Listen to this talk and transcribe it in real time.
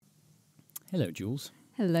Hello, Jules.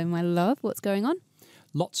 Hello, my love. What's going on?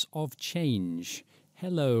 Lots of change.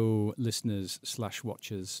 Hello, listeners /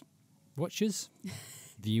 watchers. Watchers?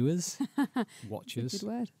 Viewers? Watchers? Good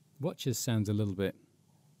word. Watchers sounds a little bit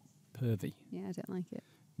pervy. Yeah, I don't like it.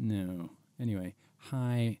 No. Anyway,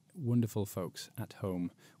 hi, wonderful folks at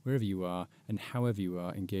home, wherever you are and however you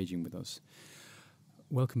are engaging with us.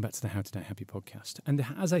 Welcome back to the How to Die Happy podcast. And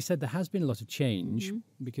as I said, there has been a lot of change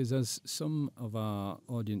because, as some of our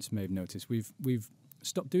audience may have noticed, we've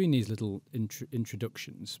stopped doing these little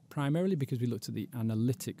introductions, primarily because we looked at the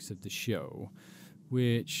analytics of the show,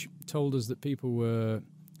 which told us that people were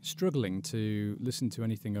struggling to listen to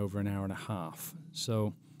anything over an hour and a half.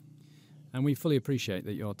 And we fully appreciate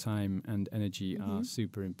that your time and energy are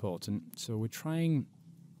super important. So we're trying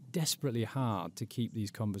desperately hard to keep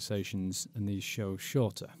these conversations and these shows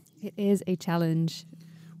shorter. It is a challenge.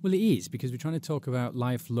 Well, it is, because we're trying to talk about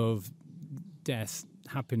life, love, death,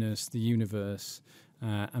 happiness, the universe,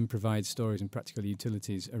 and provide stories and practical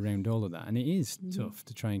utilities around all of that. And it is tough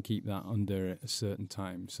to try and keep that under a certain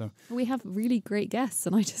time. So We have really great guests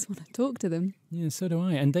and I just want to talk to them. yeah, so do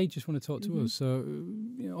I. And they just want to talk to us. So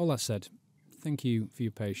all that said, thank you for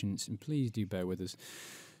your patience and please do bear with us.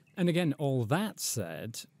 And again, all that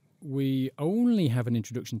said, we only have an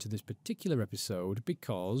introduction to this particular episode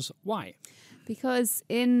because, why? Because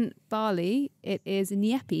in Bali, it is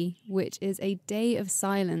Nyepi, which is a day of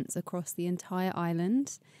silence across the entire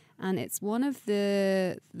island. And it's one of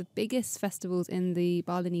the biggest festivals in the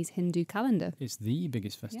Balinese Hindu calendar. It's the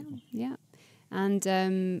biggest festival. Yeah.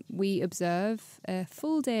 And we observe a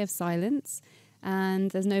full day of silence.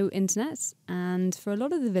 And there's no internet. And for a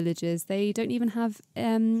lot of the villages, they don't even have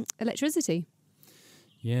electricity.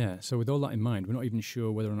 Yeah, so with all that in mind, we're not even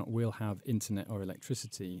sure whether or not we'll have internet or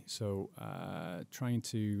electricity. So trying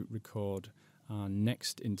to record our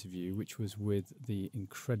next interview, which was with the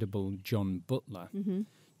incredible John Butler,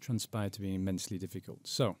 transpired to be immensely difficult.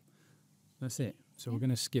 So that's it. So we're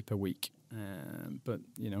going to skip a week. But,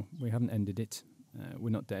 we haven't ended it.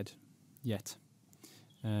 We're not dead yet.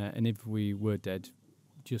 And if we were dead,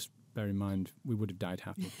 just bear in mind, we would have died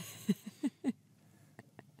happy.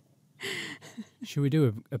 Should we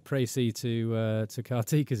do a précis to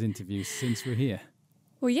Kartika's interview since we're here?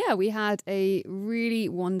 Well, yeah, we had a really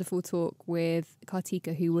wonderful talk with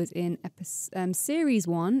Kartika, who was in Series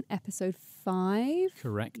 1, Episode 5.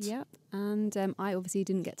 Correct. Yep. And I obviously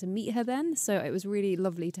didn't get to meet her then, so it was really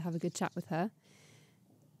lovely to have a good chat with her.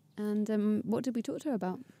 And what did we talk to her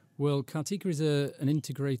about? Well, Kartika is an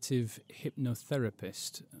integrative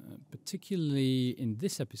hypnotherapist. Particularly in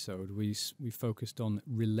this episode, we focused on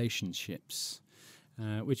relationships,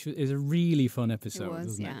 which is a really fun episode,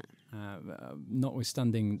 wasn't it?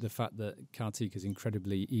 Notwithstanding the fact that Kartika is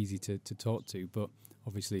incredibly easy to talk to, but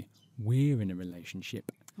obviously we're in a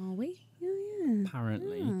relationship. Are we? Oh, yeah.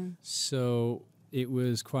 Apparently. Yeah. So it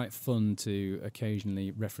was quite fun to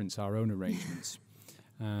occasionally reference our own arrangements.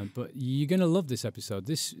 But you're going to love this episode.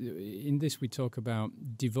 In this, we talk about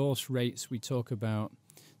divorce rates. We talk about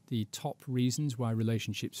the top reasons why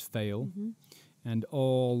relationships fail. And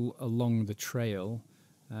all along the trail,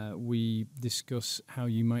 we discuss how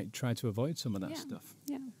you might try to avoid some of that stuff.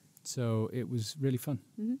 Yeah. So it was really fun.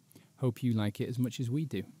 Hope you like it as much as we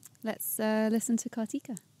do. Let's listen to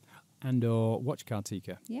Kartika. And or watch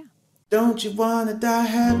Kartika. Yeah. Don't you wanna die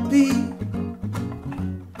happy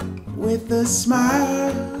with a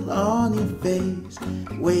smile on your face?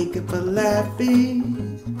 Wake up a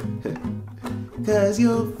laughing, 'cause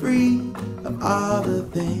you're free of all the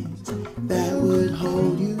things that would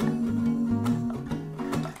hold you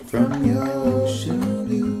from your ocean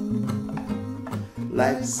blue.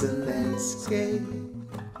 Life's a landscape,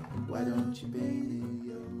 why don't you paint it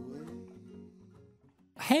your way?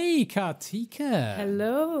 Hey, Kartika.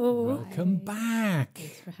 Hello. Welcome back.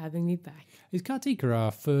 Thanks for having me back. Is Kartika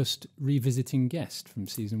our first revisiting guest from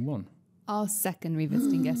season 1? Our second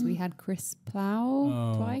revisiting guest, we had Chris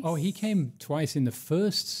Plow twice. Oh, he came twice in the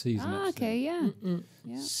first season. Okay, yeah.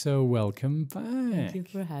 Yeah. So welcome back. Thank you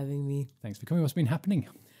for having me. Thanks for coming. What's been happening?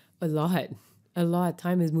 A lot.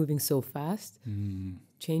 Time is moving so fast.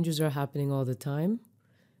 Changes are happening all the time.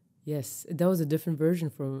 Yes, that was a different version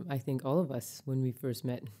from, I think, all of us when we first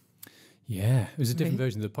met. Yeah, it was a different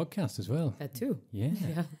version of the podcast as well. That too. Yeah.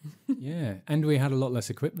 Yeah. Yeah. And we had a lot less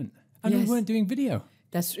equipment. And we Yes. weren't doing video.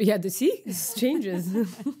 That's see, this changes.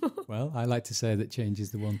 Well, I like to say that change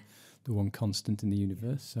is the one constant in the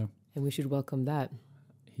universe. So And we should welcome that.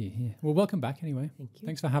 here. Well, welcome back anyway. Thank you.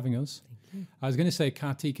 Thanks for having us. Thank you. I was going to say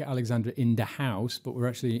Kartika, Alexandra in the house, but we're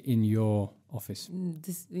actually in your office.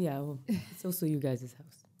 Well, it's also you guys'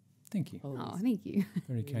 house. Thank you. Oh, thank you.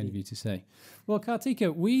 Very kind of you to say. Well,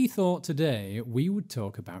 Kartika, we thought today we would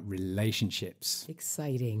talk about relationships.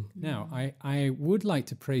 Exciting. Now, I would like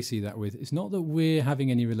to preface that with, it's not that we're having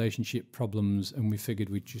any relationship problems and we figured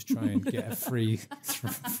we'd just try and get a free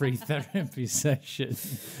therapy session.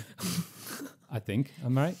 I think.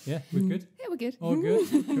 Am I right? Yeah, we're good? Yeah, we're good. All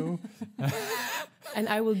good? Cool. And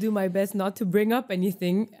I will do my best not to bring up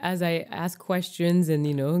anything as I ask questions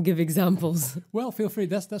and, give examples. Well, feel free.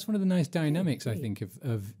 That's one of the nice dynamics, I think,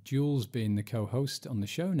 of Jules being the co-host on the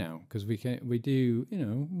show now, because we do,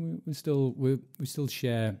 we still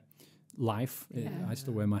share life. Yeah. I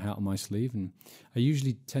still wear my hat on my sleeve, and I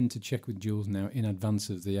usually tend to check with Jules now in advance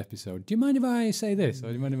of the episode. Do you mind if I say this, or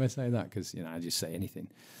do you mind if I say that? Because I just say anything.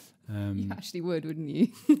 You actually would, wouldn't you?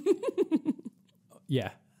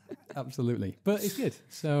 Yeah. Absolutely. But it's good.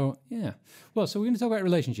 So, yeah. Well, so we're going to talk about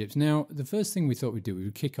relationships. Now, the first thing we thought we'd do, we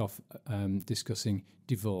would kick off discussing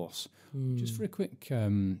divorce. Just for a quick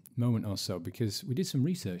moment or so, because we did some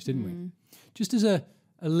research, didn't we? Just as a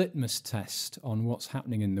litmus test on what's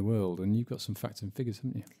happening in the world. And you've got some facts and figures,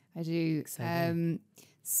 haven't you? I do.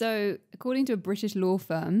 So, according to a British law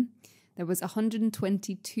firm, there was a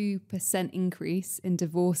 122% increase in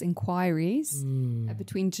divorce inquiries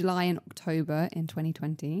between July and October in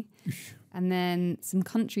 2020. And then some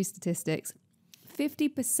country statistics.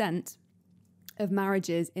 50% of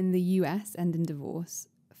marriages in the US end in divorce.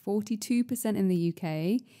 42% in the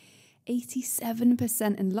UK.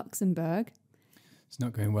 87% in Luxembourg. It's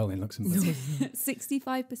not going well in Luxembourg.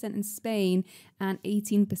 65% in Spain. And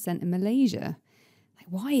 18% in Malaysia. Like,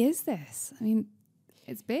 why is this? I mean,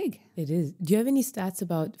 it's big. It is. Do you have any stats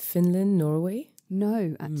about Finland, Norway?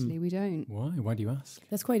 No, actually, we don't. Why? Why do you ask?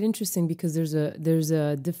 That's quite interesting because there's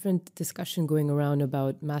a different discussion going around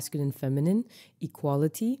about masculine, feminine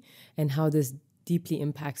equality and how this deeply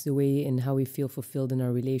impacts the way and how we feel fulfilled in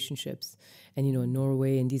our relationships. And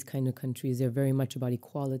Norway and these kind of countries, they're very much about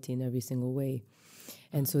equality in every single way.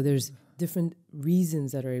 And so there's different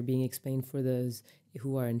reasons that are being explained for those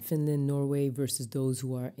who are in Finland, Norway, versus those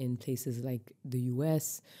who are in places like the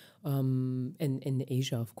US and in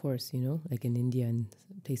Asia, of course, like in India and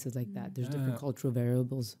places like that. There's different cultural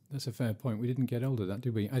variables. That's a fair point. We didn't get older, that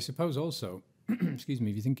did we? I suppose also, excuse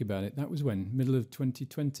me, if you think about it, that was when? Middle of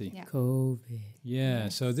 2020? Yeah. COVID. Yeah,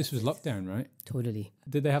 so this was lockdown, right? Totally.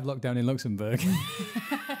 Did they have lockdown in Luxembourg?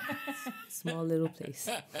 Small little place.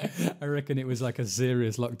 I reckon it was like a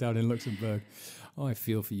serious lockdown in Luxembourg. Oh, I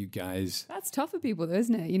feel for you guys. That's tough for people, though,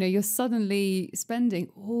 isn't it? You're suddenly spending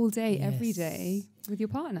all day, every day with your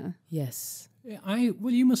partner. Yes.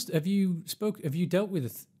 You must have you dealt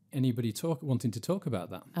with anybody wanting to talk about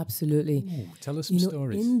that? Absolutely. Ooh, tell us some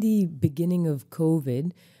stories. In the beginning of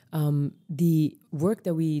COVID, the work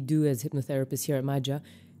that we do as hypnotherapists here at Maja,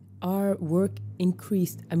 our work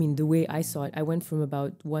increased. I mean, the way I saw it, I went from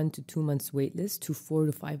about 1 to 2 months wait list to 4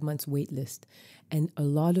 to 5 months wait list. And a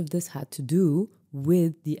lot of this had to do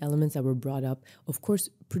with the elements that were brought up. Of course,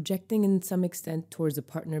 projecting in some extent towards a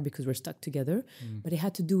partner because we're stuck together, but it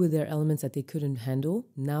had to do with their elements that they couldn't handle.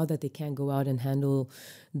 Now that they can't go out and handle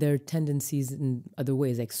their tendencies in other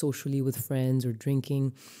ways, like socially with friends or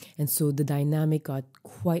drinking. And so the dynamic got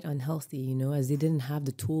quite unhealthy, as they didn't have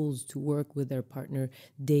the tools to work with their partner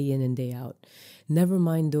day in and day out. Never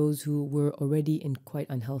mind those who were already in quite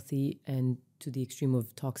unhealthy and to the extreme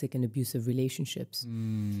of toxic and abusive relationships.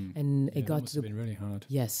 And it got must have been really hard.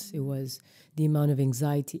 Yes, it was. The amount of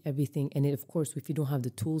anxiety, everything. And of course, if you don't have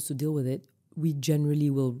the tools to deal with it, we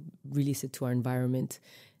generally will release it to our environment,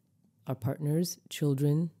 our partners,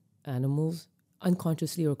 children, animals,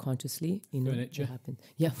 unconsciously or consciously. Furniture. What happened.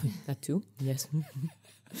 Yeah, that too. Yes.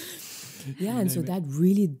 Yeah, and so that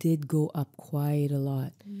really did go up quite a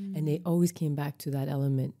lot. And they always came back to that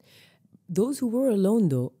element. Those who were alone,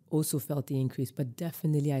 though, also felt the increase, but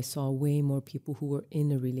definitely I saw way more people who were in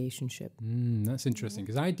a relationship. That's interesting,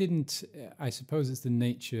 because I suppose it's the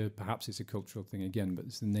nature, perhaps it's a cultural thing again, but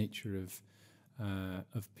it's the nature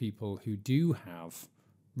of people who do have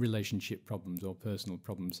relationship problems or personal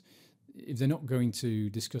problems. If they're not going to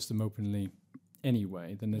discuss them openly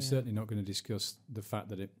anyway, then they're certainly not going to discuss the fact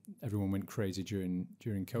that everyone went crazy during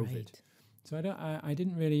COVID. Right. So I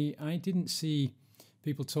didn't see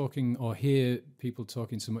people talking or hear people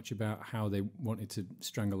talking so much about how they wanted to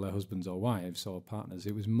strangle their husbands or wives or partners.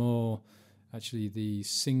 It was more actually the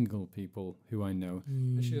single people who I know.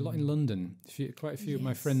 Actually, a lot in London. Quite a few of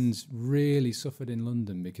my friends really suffered in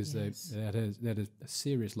London because they had a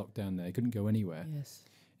serious lockdown there. They couldn't go anywhere. Yes.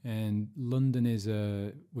 And London is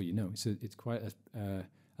it's quite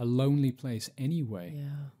a lonely place anyway.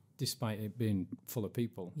 Yeah. despite it being full of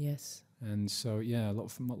people. Yes. And so, a lot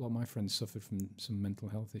of my friends suffered from some mental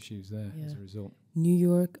health issues there as a result. New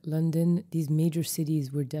York, London, these major cities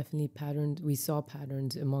were definitely patterned. We saw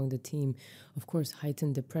patterns among the team. Of course,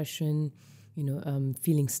 heightened depression,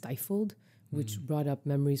 feeling stifled, which brought up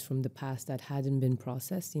memories from the past that hadn't been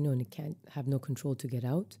processed, and it can't have no control to get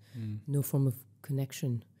out, no form of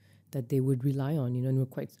connection that they would rely on, and we're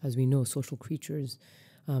quite, as we know, social creatures.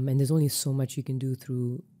 And there's only so much you can do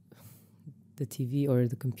through the TV or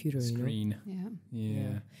the computer, screen.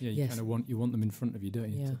 Yeah. You kind of want them in front of you,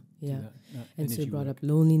 don't you? That and so it brought work. up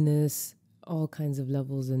loneliness, all kinds of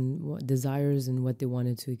levels and desires and what they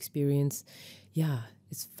wanted to experience. Yeah,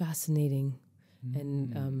 it's fascinating,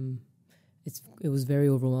 and it was very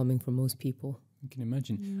overwhelming for most people. You can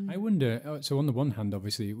imagine. I wonder. So on the one hand,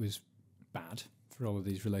 obviously, it was bad for all of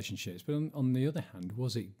these relationships, but on the other hand,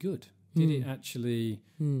 was it good? Did it actually?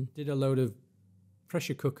 Did a load of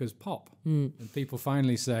pressure cookers pop and people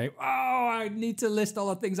finally say, oh, I need to list all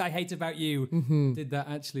the things I hate about you? Did that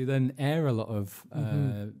actually then air a lot of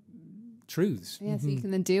truths? Yeah, so you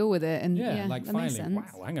can then deal with it. And like that makes finally,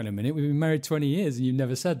 sense. wow, hang on a minute, we've been married 20 years and you've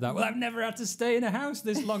never said that. Well, I've never had to stay in a house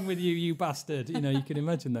this long with you, you bastard. You can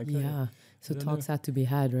imagine that. Yeah. So talks had to be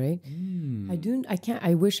had, right?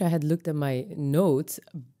 I wish I had looked at my notes,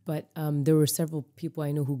 but there were several people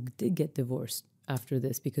I know who did get divorced after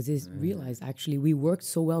this because they realized actually we worked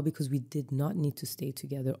so well because we did not need to stay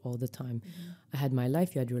together all the time. I had my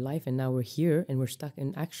life, you had your life, and now we're here and we're stuck.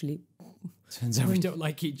 And actually, turns out we don't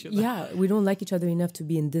like each other. Yeah, we don't like each other enough to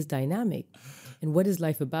be in this dynamic. And what is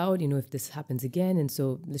life about? If this happens again, and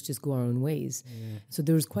so let's just go our own ways. Yeah. So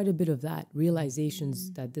there was quite a bit of that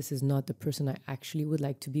realizations that this is not the person I actually would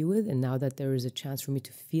like to be with, and now that there is a chance for me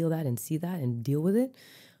to feel that and see that and deal with it,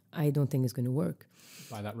 I don't think it's going to work.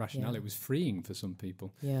 By that rationale, it was freeing for some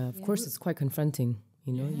people. Yeah, of course, it's quite confronting.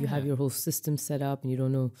 You have your whole system set up, and you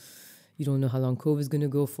don't know how long COVID is going to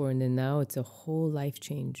go for, and then now it's a whole life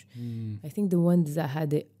change. I think the ones that had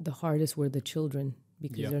the hardest were the children,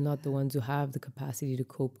 because they're not the ones who have the capacity to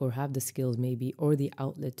cope or have the skills maybe or the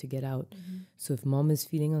outlet to get out. So if mom is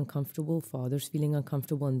feeling uncomfortable, father's feeling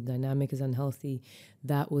uncomfortable, and the dynamic is unhealthy,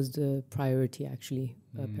 that was the priority actually.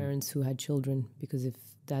 Parents who had children, because if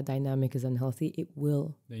that dynamic is unhealthy, it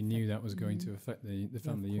will. They knew that was going to affect the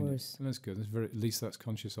family unit. And that's good. At least that's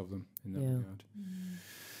conscious of them in that regard.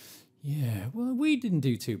 Yeah, well, we didn't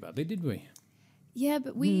do too badly, did we? Yeah,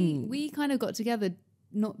 but we kind of got together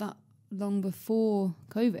not that long before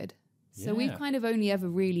COVID. So we've kind of only ever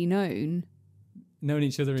really known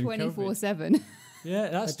each other in 24/7. Yeah,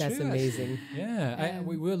 that's true. That's amazing. Yeah,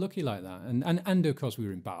 we were lucky like that. And of course we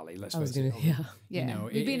were in Bali, let's face it.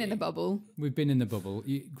 We've been in the bubble. We've been in the bubble.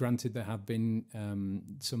 Granted, there have been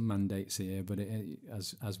some mandates here, but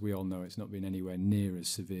as we all know, it's not been anywhere near as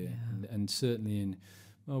severe. Yeah. And certainly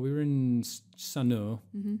we were in Sanur,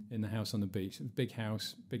 in the house on the beach. Big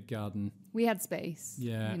house, big garden. We had space.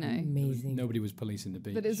 Yeah. Amazing. Nobody was policing the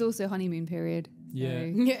beach. But it was also honeymoon period. Yeah.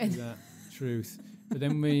 That truth. But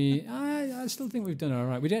then I still think we've done all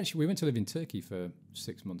right. We went to live in Turkey for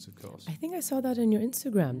 6 months, of course. I think I saw that on your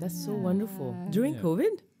Instagram. That's so wonderful. During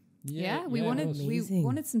COVID? We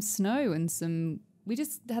wanted some snow and we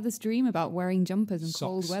just had this dream about wearing jumpers and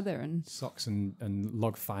cold weather and socks and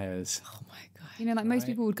log fires. Oh my God. Like most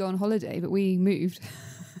people would go on holiday, but we moved.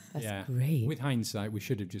 That's great. With hindsight, we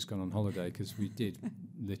should have just gone on holiday because we did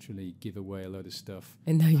literally give away a load of stuff.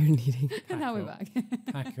 And now you're needing. Now we're back.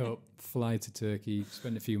 Pack up, fly to Turkey,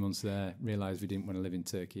 spend a few months there, realised we didn't want to live in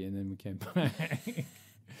Turkey, and then we came back.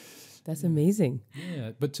 That's amazing.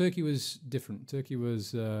 Yeah, but Turkey was different. Turkey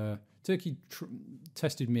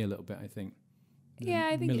tested me a little bit, I think.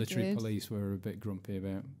 I think military police were a bit grumpy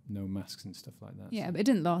about no masks and stuff like that. Yeah, but it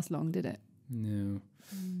didn't last long, did it? No.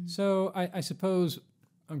 So I suppose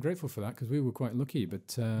I'm grateful for that because we were quite lucky,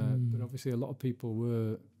 but obviously a lot of people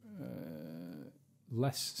were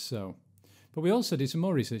less so. But we also did some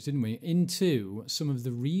more research, didn't we, into some of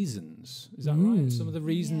the reasons. Is that right? Some of the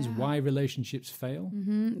reasons why relationships fail?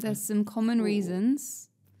 There's some common reasons.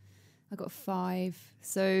 I got 5.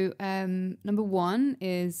 So number 1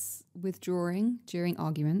 is withdrawing during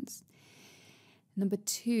arguments. Number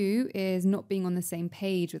 2 is not being on the same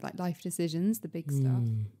page with life decisions, the big stuff.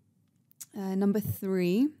 Number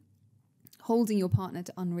 3, holding your partner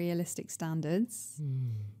to unrealistic standards.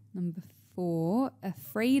 Number 4,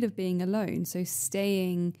 afraid of being alone, so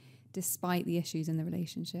staying despite the issues in the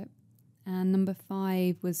relationship. And number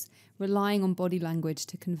 5 was relying on body language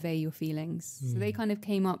to convey your feelings. So they kind of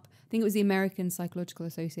came up, I think it was the American Psychological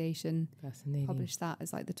Association Fascinating. published that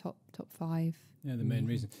as like the top 5. Yeah, the main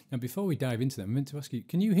reason. Now, before we dive into them, I meant to ask you,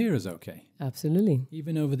 can you hear us okay? Absolutely.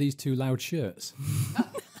 Even over these 2 loud shirts?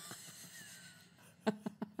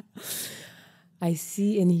 I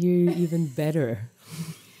see and hear you even better.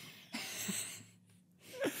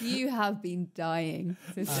 You have been dying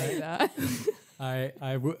to say that. I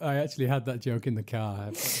actually had that joke in the car.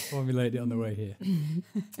 I formulated it on the way here.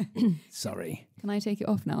 Sorry. Can I take it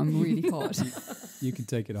off now? I'm really hot. You can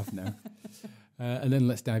take it off now. And then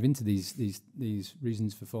let's dive into these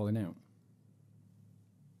reasons for falling out.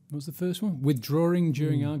 What was the first one? Withdrawing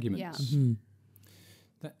during arguments.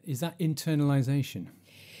 Yeah. Is that internalization?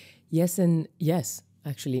 Yes and yes,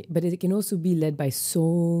 actually. But it can also be led by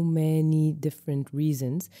so many different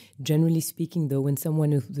reasons. Generally speaking, though, when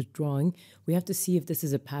someone is withdrawing, we have to see if this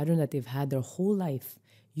is a pattern that they've had their whole life.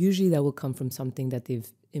 Usually that will come from something that they've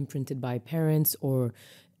imprinted by parents or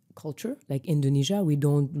culture. Like Indonesia, we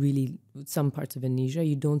don't really, some parts of Indonesia,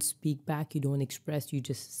 you don't speak back, you don't express, you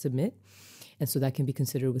just submit. And so that can be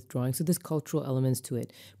considered withdrawing. So there's cultural elements to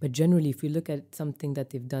it. But generally, if you look at something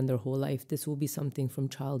that they've done their whole life, this will be something from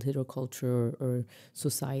childhood or culture or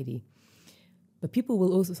society. But people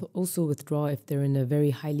will also withdraw if they're in a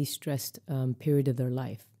very highly stressed period of their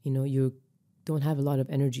life. You know, you don't have a lot of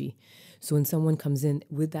energy. So when someone comes in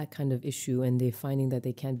with that kind of issue and they're finding that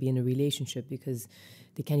they can't be in a relationship because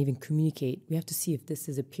they can't even communicate, we have to see if this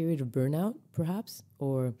is a period of burnout, perhaps,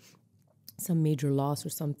 or some major loss or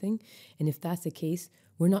something. And if that's the case,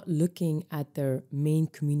 we're not looking at their main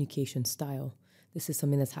communication style. This is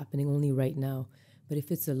something that's happening only right now. But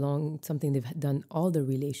if it's something they've done all their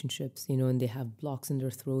relationships, you know, and they have blocks in their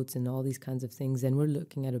throats and all these kinds of things, then we're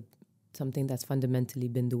looking at something that's fundamentally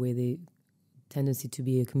been the way they tendency to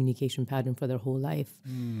be a communication pattern for their whole life.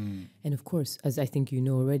 And of course, as I think you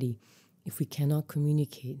know already, if we cannot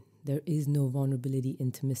communicate, there is no vulnerability,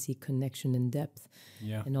 intimacy, connection, and depth.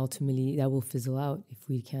 Yeah. And ultimately, that will fizzle out if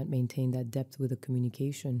we can't maintain that depth with the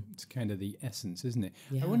communication. It's kind of the essence, isn't it?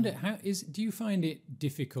 Yeah. I wonder, do you find it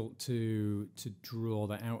difficult to draw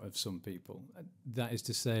that out of some people? That is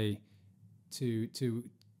to say, to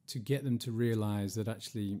get them to realise that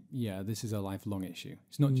actually, yeah, this is a lifelong issue.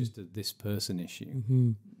 It's not just a this person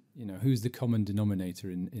issue. You know, who's the common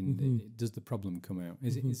denominator in does the problem come out?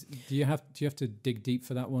 Do you have to dig deep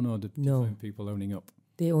for that one, or do you find people owning up?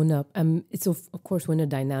 They own up. It's of course we're in a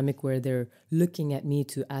dynamic where they're looking at me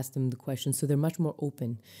to ask them the question, so they're much more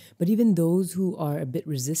open. But even those who are a bit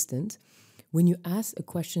resistant, when you ask a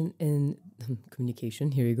question in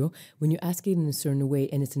communication, here you go, when you ask it in a certain way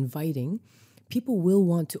and it's inviting, people will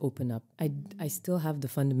want to open up. I still have the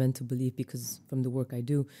fundamental belief, because from the work I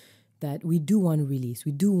do, that we do want to release,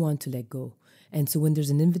 we do want to let go. And so when there's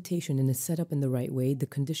an invitation and it's set up in the right way, the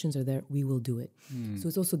conditions are there, we will do it. So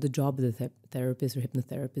it's also the job of the therapist or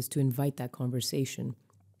hypnotherapist to invite that conversation.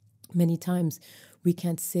 Many times we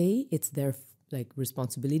can't say it's their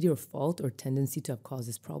responsibility or fault or tendency to have caused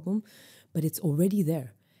this problem, but it's already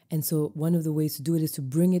there. And so one of the ways to do it is to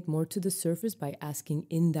bring it more to the surface by asking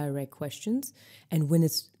indirect questions. And when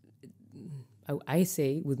I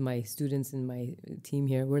say with my students and my team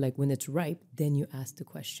here, we're like, when it's ripe, then you ask the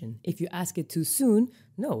question. If you ask it too soon,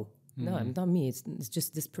 no, it's not me. It's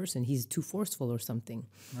just this person. He's too forceful or something.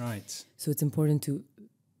 Right. So it's important to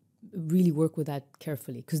really work with that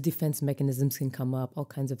carefully, because defense mechanisms can come up, all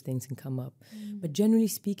kinds of things can come up. But generally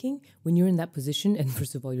speaking, when you're in that position, and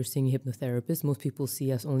first of all, you're seeing a hypnotherapist, most people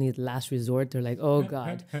see us only at last resort. They're like, oh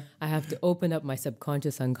God, I have to open up my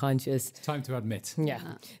subconscious, unconscious. It's time to admit. Yeah.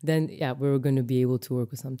 Then, we're going to be able to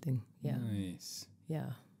work with something. Yeah. Nice.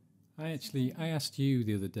 Yeah. I asked you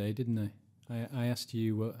the other day, didn't I? I asked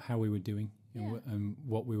you how we were doing, and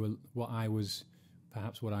what I was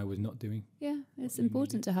not doing. Yeah, it's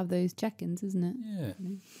important to have those check-ins, isn't it? Yeah.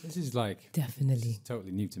 This is Definitely. This is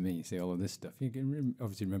totally new to me, you see, all of this stuff. You can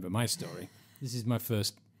obviously remember my story. This is my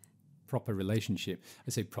first proper relationship.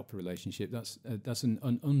 I say proper relationship. That's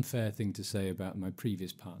an unfair thing to say about my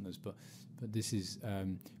previous partners, but this is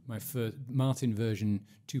my first Martin version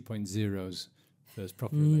 2.0's first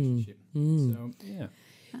proper relationship. So, yeah.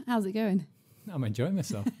 How's it going? I'm enjoying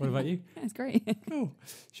myself. What about you? That's great. Cool.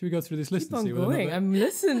 Should we go through this list Keep and see on going. I'm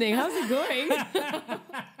listening. How's it going?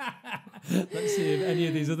 Let's see if any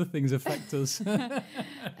of these other things affect us.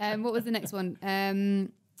 What was the next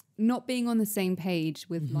one? Not being on the same page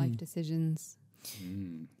with life decisions.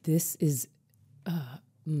 This is,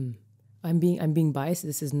 I'm being biased.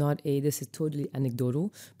 This is totally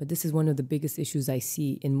anecdotal, but this is one of the biggest issues I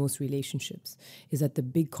see in most relationships, is that the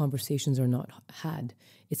big conversations are not had.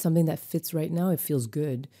 It's something that fits right now. It feels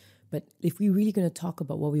good. But if we're really going to talk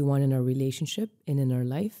about what we want in our relationship and in our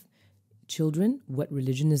life, children, what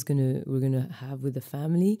religion we're gonna have with the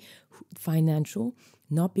family, financial,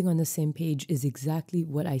 not being on the same page is exactly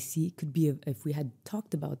what I see could be if we had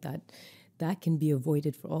talked about that can be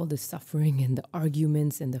avoided for all the suffering and the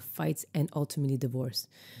arguments and the fights and ultimately divorce.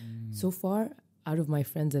 So far, out of my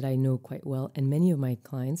friends that I know quite well and many of my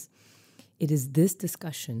clients, it is this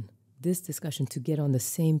discussion to get on the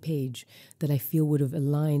same page that I feel would have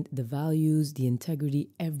aligned the values, the integrity,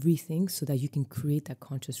 everything, so that you can create that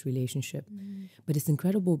conscious relationship. But it's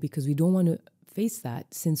incredible because we don't want to face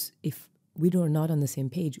that, since if we are not on the same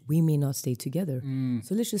page, we may not stay together.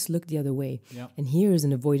 So let's just look the other way. Yeah. And here is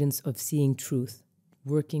an avoidance of seeing truth,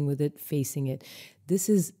 working with it, facing it. This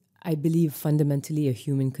is, I believe, fundamentally a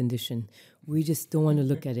human condition. We just don't want to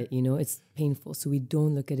look at it, it's painful. So we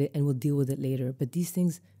don't look at it and we'll deal with it later. But these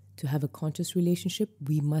things, to have a conscious relationship,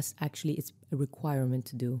 we must actually, it's a requirement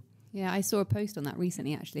to do. Yeah, I saw a post on that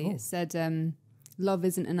recently, actually. It said, love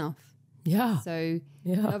isn't enough. Yeah. So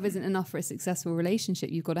love isn't enough for a successful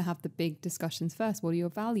relationship. You've got to have the big discussions first. What are your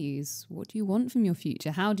values? What do you want from your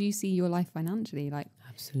future? How do you see your life financially?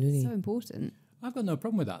 Absolutely. So important. I've got no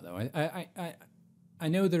problem with that, though. I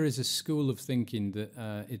know there is a school of thinking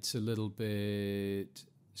that it's a little bit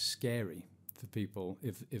scary for people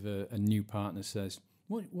if a new partner says,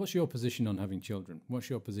 what's your position on having children? What's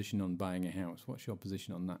your position on buying a house? What's your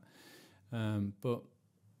position on that? But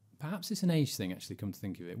perhaps it's an age thing, actually, come to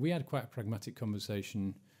think of it. We had quite a pragmatic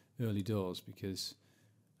conversation early doors because,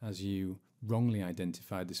 as you wrongly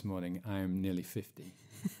identified this morning, I am nearly 50.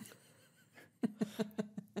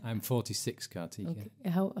 I'm 46, Kartika. Okay.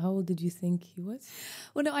 How old did you think he was?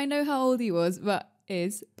 Well, no, I know how old he was, but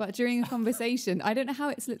during a conversation, I don't know how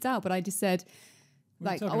it slipped out, but I just said,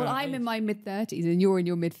 I'm in my mid-30s and you're in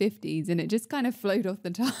your mid-50s, and it just kind of flowed off the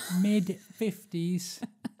tongue. Mid-50s?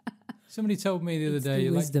 Somebody told me the other day,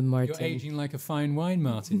 you're aging like a fine wine,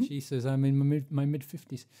 Martin. She says, I'm in my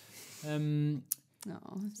mid-50s.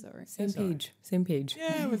 Sorry. Same page.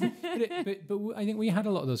 Yeah, but I think we had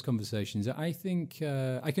a lot of those conversations. I think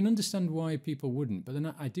I can understand why people wouldn't, but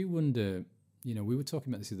then I do wonder, we were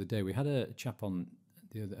talking about this the other day. We had a chap on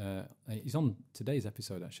he's on today's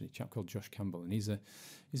episode, actually, a chap called Josh Campbell, and he's a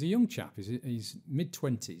young chap. He's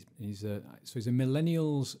mid-20s. He's a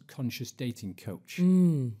millennials conscious dating coach.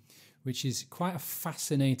 Which is quite a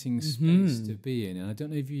fascinating space to be in, and I don't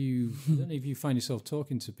know if you find yourself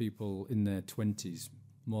talking to people in their 20s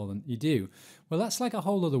more than you do. Well, that's like a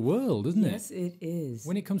whole other world, isn't it? Yes, it is.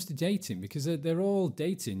 When it comes to dating, because they're all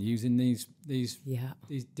dating using these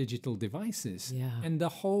digital devices, and the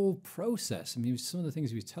whole process. I mean, some of the things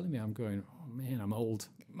he was telling me, I'm going, oh man, I'm old.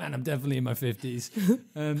 Man, I'm definitely in my 50s,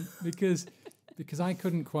 because I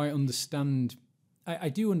couldn't quite understand. I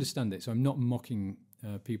do understand it, so I'm not mocking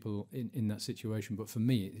people in that situation, but for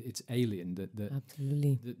me it's alien that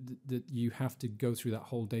absolutely that you have to go through that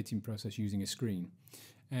whole dating process using a screen,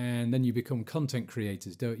 and then you become content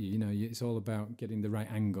creators, don't you? It's all about getting the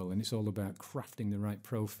right angle, and it's all about crafting the right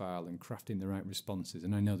profile and crafting the right responses.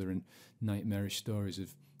 And I know there are nightmarish stories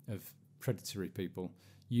of predatory people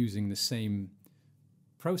using the same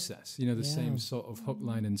process, the same sort of hook,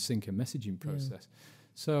 line and sinker messaging process.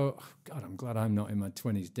 So, God, I'm glad I'm not in my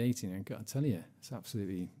 20s dating. I've got to tell you, it's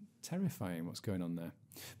absolutely terrifying what's going on there.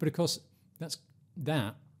 But of course,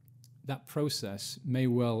 that process may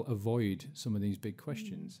well avoid some of these big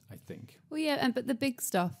questions, I think. Well, yeah, but the big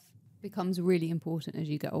stuff becomes really important as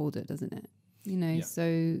you get older, doesn't it?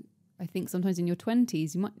 So I think sometimes in your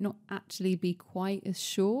 20s, you might not actually be quite as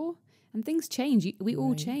sure. And things change. We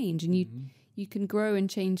all change, and you can grow and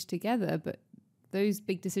change together, but those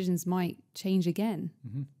big decisions might change again.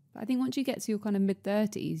 But I think once you get to your kind of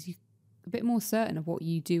mid-30s, you're a bit more certain of what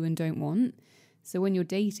you do and don't want. So when you're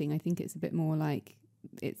dating, I think it's a bit more like,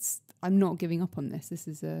 I'm not giving up on this. This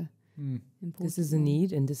is a important This is a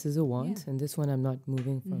need and this is a want, and this one I'm not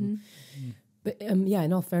moving from. But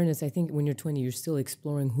in all fairness, I think when you're 20, you're still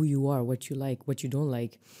exploring who you are, what you like, what you don't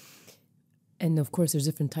like. And of course, there's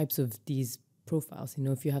different types of these profiles.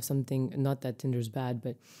 If you have something, not that Tinder's bad,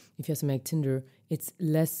 but if you have something like Tinder, it's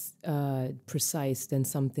less precise than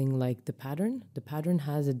something like the Pattern. The Pattern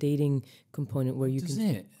has a dating component where you Does can...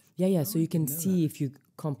 it? Yeah, so you can see if you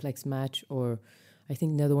complex match, or I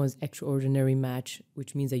think the other one's extraordinary match,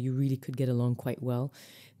 which means that you really could get along quite well.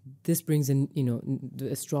 this brings in, the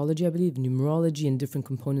astrology, I believe, numerology, and different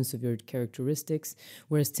components of your characteristics,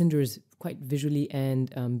 whereas Tinder is quite visually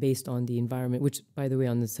and based on the environment, which, by the way,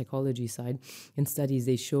 on the psychology side, in studies,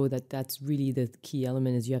 they show that that's really the key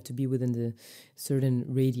element is you have to be within the certain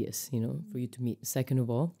radius, for you to meet. Second of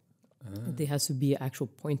all, there has to be an actual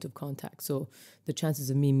point of contact. So the chances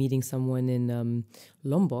of me meeting someone in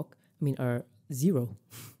Lombok, are zero,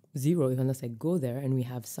 unless I go there and we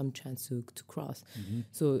have some chance to cross.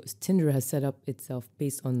 So Tinder has set up itself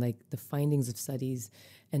based on like the findings of studies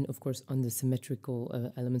and of course on the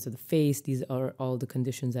symmetrical elements of the face. These are all the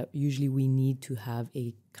conditions that usually we need to have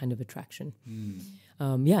a kind of attraction.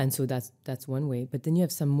 And so that's one way. But then you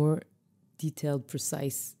have some more detailed,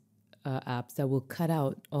 precise apps that will cut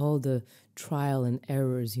out all the trial and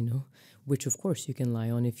errors, which of course you can lie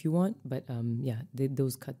on if you want. But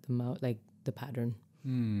those cut them out, like the pattern.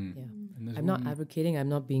 Yeah, I'm not advocating. I'm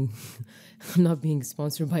not being, I'm not being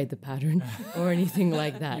sponsored by the pattern or anything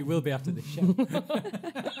like that. You will be after the show.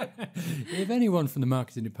 If anyone from the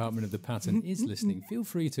marketing department of the pattern is listening, feel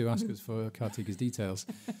free to ask us for Kartika's details.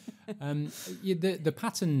 The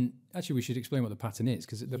pattern. Actually, we should explain what the pattern is,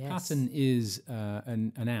 because the pattern is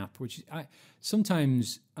an app which I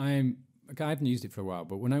haven't used it for a while,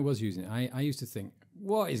 but when I was using it, I used to think,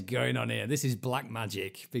 what is going on here? This is black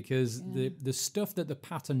magic, because the stuff that the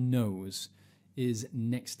pattern knows is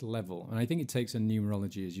next level, and I think it takes a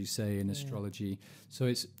numerology, as you say, in astrology. So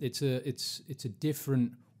it's a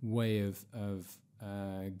different way of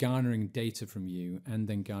garnering data from you and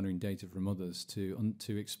then garnering data from others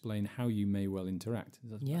to explain how you may well interact.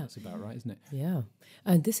 That's about right, isn't it? Yeah,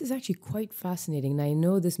 and this is actually quite fascinating. And I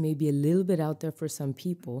know this may be a little bit out there for some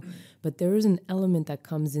people, but there is an element that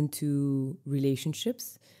comes into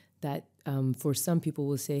relationships that for some people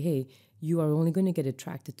will say, hey, you are only going to get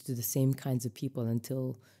attracted to the same kinds of people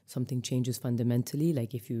until something changes fundamentally,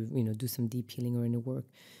 like if you do some deep healing or inner work.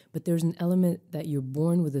 But there's an element that you're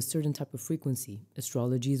born with a certain type of frequency.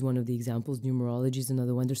 Astrology is one of the examples. Numerology is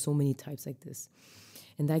another one. There's so many types like this.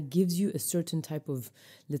 And that gives you a certain type of,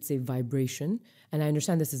 let's say, vibration. And I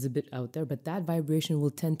understand this is a bit out there, but that vibration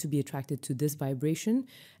will tend to be attracted to this vibration.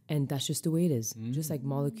 And that's just the way it is. Just like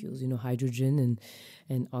molecules, hydrogen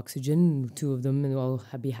and oxygen, two of them, and all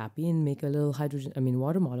be happy and make a little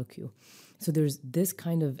water molecule. So there's this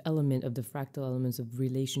kind of element of the fractal elements of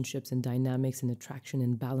relationships and dynamics and attraction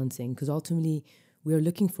and balancing, because ultimately we are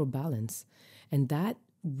looking for balance. And that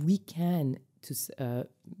we can,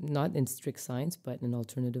 not in strict science, but in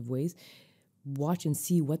alternative ways, watch and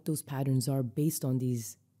see what those patterns are based on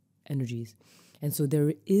these energies. And so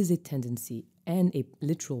there is a tendency and a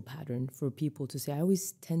literal pattern for people to say, I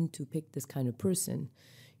always tend to pick this kind of person,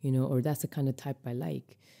 or that's the kind of type I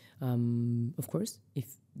like. Of course,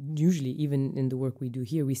 if usually even in the work we do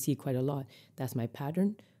here, we see quite a lot. That's my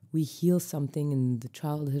pattern. We heal something in the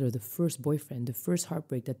childhood or the first boyfriend, the first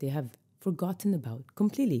heartbreak that they have forgotten about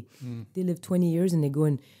completely. They live 20 years and they go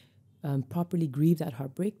and properly grieve that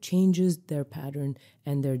heartbreak, changes their pattern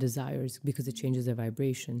and their desires because it changes their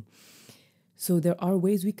vibration. So there are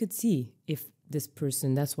ways we could see if this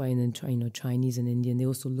person, that's why in Chinese and Indian, they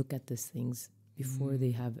also look at these things before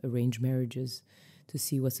they have arranged marriages to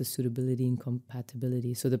see what's the suitability and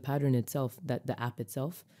compatibility. So the pattern itself, that the app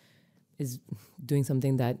itself, is doing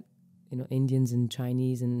something that Indians and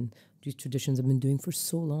Chinese and these traditions have been doing for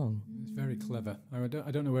so long. It's very clever. I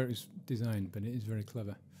don't know where it was designed, but it is very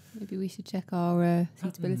clever. Maybe we should check our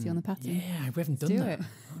suitability on the pattern. Yeah, we haven't done do that. It.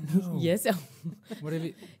 Oh, no. Yes.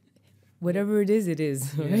 Whatever it is, it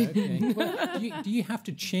is. Yeah, right? okay. Well, do you have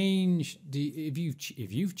to change if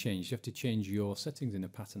you've changed, you have to change your settings in a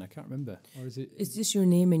pattern? I can't remember, or is it? It's just your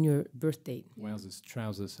name and your birth date. Wowzers,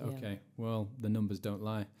 trousers. Yeah. Okay. Well, the numbers don't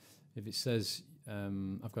lie. If it says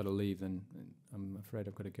I've got to leave, then I'm afraid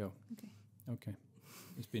I've got to go. Okay.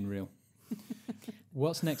 It's been real.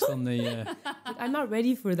 What's next on the... I'm not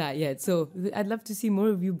ready for that yet, so I'd love to see more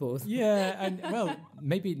of you both. Yeah, and well,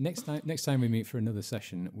 maybe next time we meet for another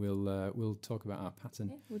session, we'll talk about our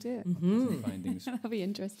pattern. Yeah, we'll do it. Pattern findings. That'll be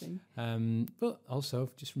interesting. But also,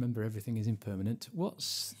 just remember, everything is impermanent.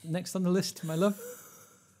 What's next on the list, my love?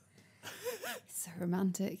 So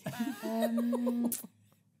romantic.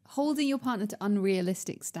 Holding your partner to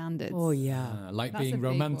unrealistic standards. Oh, yeah. Like That's being a big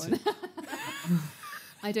romantic.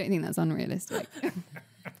 I don't think that's unrealistic.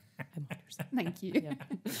 Thank you. Yeah.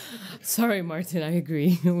 Sorry, Martin, I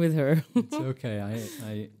agree with her. It's okay.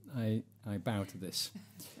 I bow to this.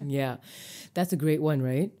 Yeah, that's a great one,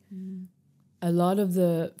 right? A lot of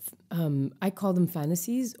the, I call them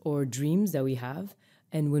fantasies or dreams that we have.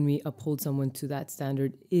 And when we uphold someone to that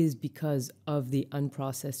standard is because of the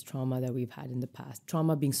unprocessed trauma that we've had in the past.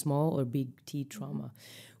 Trauma being small or big T trauma.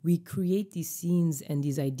 we create these scenes and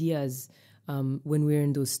these ideas when we're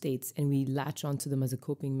in those states, and we latch onto them as a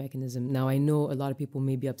coping mechanism. Now, I know a lot of people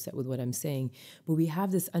may be upset with what I'm saying, but we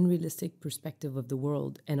have this unrealistic perspective of the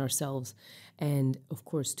world and ourselves. And of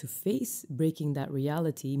course, to face breaking that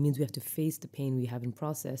reality means we have to face the pain we haven't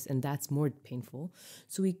processed, and that's more painful.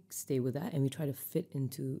 So we stay with that and we try to fit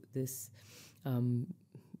into this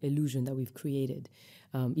illusion that we've created.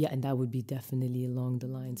 And that would be definitely along the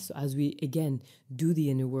lines. So as we, again, do the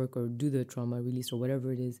inner work or do the trauma release or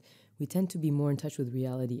whatever it is, we tend to be more in touch with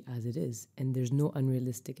reality as it is, and there's no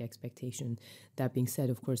unrealistic expectation. That being said,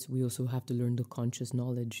 of course, we also have to learn the conscious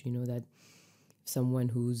knowledge, that someone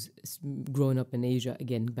who's grown up in Asia,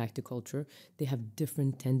 again, back to culture, they have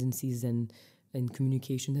different tendencies in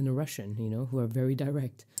communication than a Russian, who are very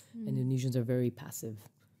direct. Indonesians are very passive.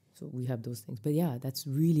 So we have those things. But yeah, that's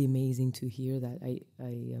really amazing to hear that.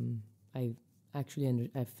 I actually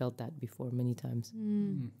I've felt that before many times.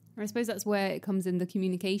 I suppose that's where it comes in, the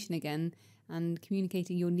communication again, and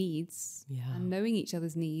communicating your needs and knowing each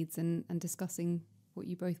other's needs and discussing what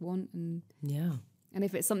you both want. And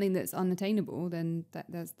if it's something that's unattainable, then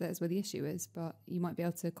that's where the issue is. But you might be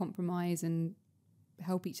able to compromise and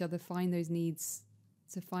help each other find those needs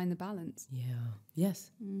to find the balance. Yeah.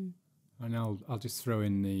 Yes. And I'll just throw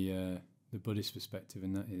in the Buddhist perspective,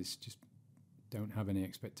 and that is just don't have any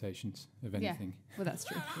expectations of anything. Yeah, well, that's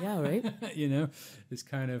true. Yeah, right. It's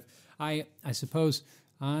kind of, I suppose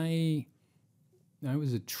I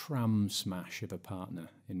was a tram smash of a partner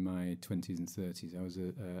in my 20s and 30s. I was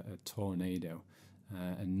a tornado,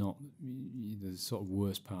 and not the sort of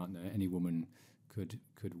worst partner any woman could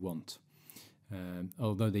want.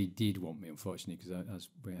 Although they did want me, unfortunately, because as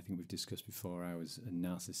I think we've discussed before, I was a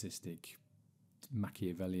narcissistic,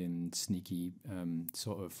 Machiavellian, sneaky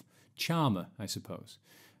sort of charmer, I suppose,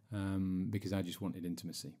 because I just wanted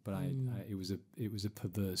intimacy. But it was a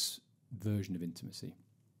perverse version of intimacy.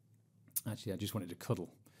 Actually, I just wanted to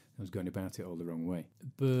cuddle. I was going about it all the wrong way.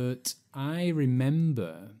 But I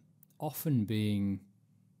remember often being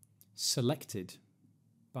selected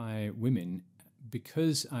by women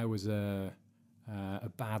because I was a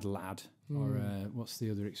bad lad, or what's the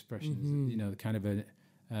other expression? Kind of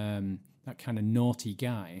that kind of naughty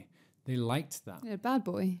guy. They liked that. Yeah, bad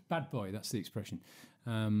boy. Bad boy, that's the expression.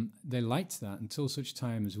 They liked that until such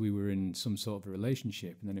time as we were in some sort of a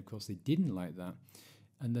relationship, and then of course they didn't like that,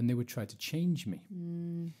 and then they would try to change me.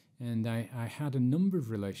 And I had a number of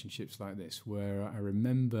relationships like this where I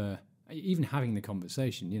remember even having the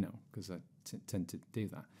conversation, because I tend to do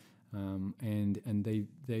that. And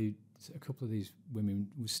they a couple of these women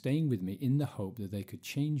were staying with me in the hope that they could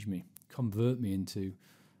change me, convert me into,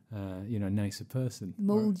 a nicer person.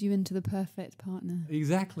 Mould you into the perfect partner.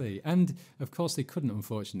 Exactly. And of course they couldn't,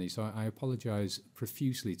 unfortunately. So I apologise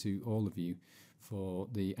profusely to all of you for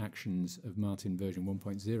the actions of Martin version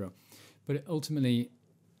 1.0. But ultimately,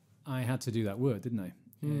 I had to do that work, didn't I?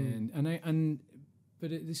 But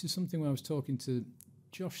this is something where I was talking to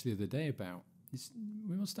Josh the other day about.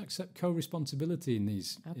 We must accept co-responsibility in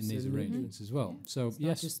these arrangements as well. So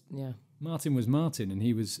Martin was Martin, and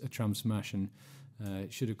he was a tram smash, and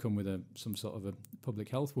it should have come with some sort of a public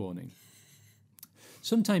health warning.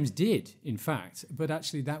 Sometimes did, in fact, but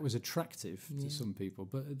actually that was attractive to some people.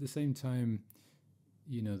 But at the same time,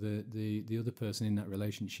 the other person in that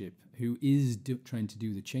relationship who is trying to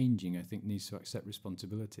do the changing, I think, needs to accept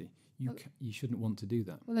responsibility. You shouldn't want to do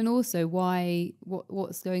that. Well, and also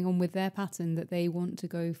what's going on with their pattern that they want to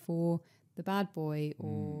go for the bad boy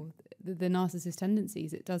or the narcissist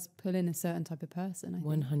tendencies. It does pull in a certain type of person, I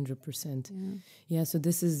think. 100%. Yeah, so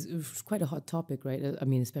this is quite a hot topic, right? I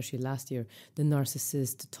mean, especially last year, the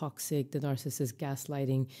narcissist, the toxic, the narcissist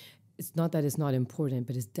gaslighting. It's not that it's not important,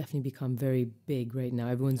 but it's definitely become very big right now.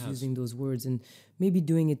 Everyone's using those words and maybe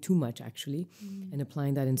doing it too much, actually, and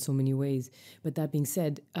applying that in so many ways. But that being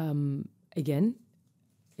said, again,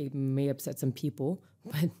 it may upset some people,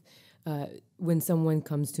 but when someone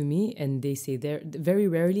comes to me and they say very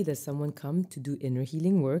rarely does someone come to do inner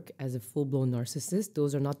healing work as a full-blown narcissist.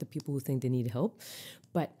 Those are not the people who think they need help.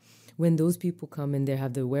 But when those people come and they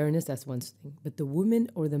have the awareness, that's one thing. But the women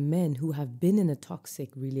or the men who have been in a toxic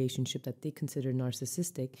relationship that they consider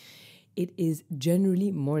narcissistic, it is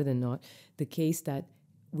generally more than not the case that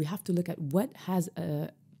we have to look at what has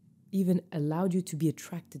even allowed you to be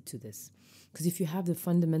attracted to this. Because if you have the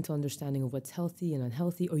fundamental understanding of what's healthy and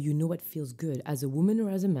unhealthy, or you know what feels good as a woman or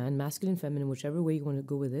as a man, masculine, feminine, whichever way you want to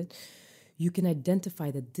go with it, you can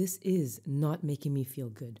identify that this is not making me feel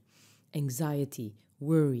good. Anxiety,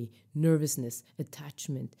 worry, nervousness,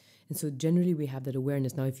 attachment. And so generally we have that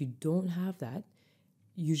awareness. Now, if you don't have that,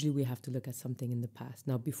 usually we have to look at something in the past.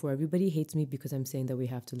 Now, before everybody hates me because I'm saying that we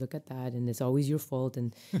have to look at that and it's always your fault,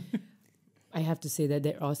 and I have to say that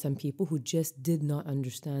there are some people who just did not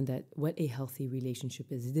understand that what a healthy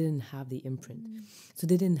relationship is. They didn't have the imprint. So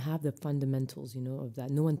they didn't have the fundamentals, of that.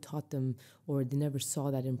 No one taught them, or they never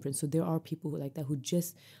saw that imprint. So there are people like that who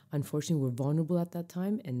just, unfortunately, were vulnerable at that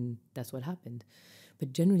time, and that's what happened.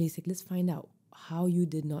 But generally, it's like, let's find out how you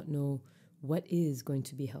did not know what is going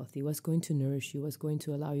to be healthy, what's going to nourish you, what's going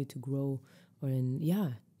to allow you to grow. And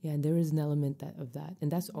there is an element of that.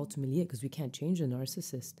 And that's ultimately it, because we can't change a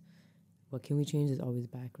narcissist. What can we change is always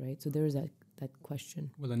back, right? So there is that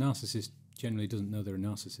question. Well, a narcissist generally doesn't know they're a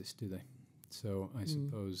narcissist, do they? So I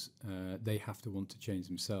suppose they have to want to change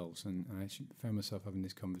themselves. And I actually found myself having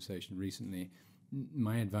this conversation recently.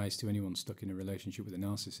 My advice to anyone stuck in a relationship with a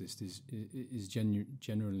narcissist is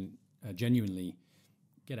genuinely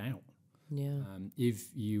get out. Yeah. If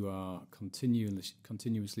you are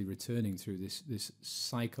continuously returning through this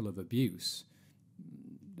cycle of abuse,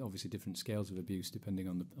 obviously different scales of abuse depending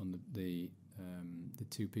on the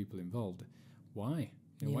two people involved. Why?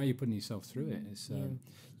 Why are you putting yourself through it? It's,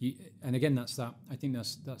 and again, that's that. I think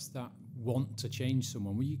that's that want to change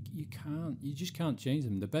someone. Well, you just can't change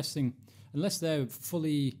them. The best thing, unless they're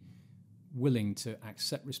fully willing to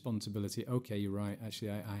accept responsibility. Okay, you're right.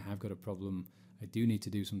 Actually, I have got a problem. I do need to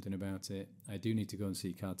do something about it. I do need to go and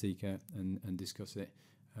see Kartika and discuss it.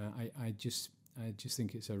 I just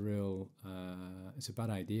think it's a real, it's a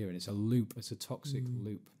bad idea, and it's a loop. It's a toxic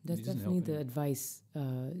loop. That's definitely the advice.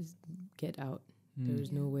 Get out. There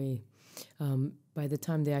is no way. By the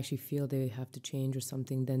time they actually feel they have to change or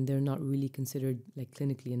something, then they're not really considered like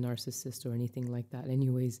clinically a narcissist or anything like that.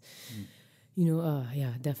 Anyways,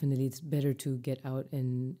 definitely it's better to get out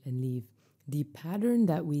and leave. The pattern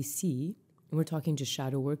that we see, and we're talking just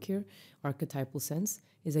shadow work here, archetypal sense,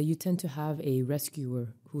 is that you tend to have a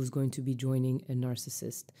rescuer who's going to be joining a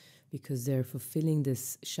narcissist because they're fulfilling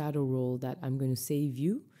this shadow role that I'm going to save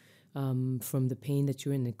you from the pain that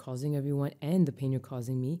you're in and causing everyone and the pain you're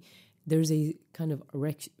causing me. There's a kind of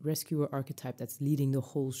rescuer archetype that's leading the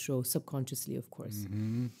whole show subconsciously, of course.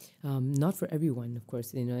 Not for everyone, of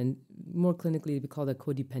course, and more clinically we call that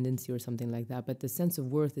codependency or something like that. But the sense of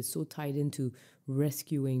worth is so tied into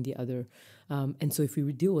rescuing the other. And so if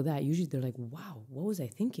we deal with that, usually they're like, wow, what was I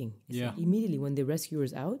thinking? It's like immediately when the rescuer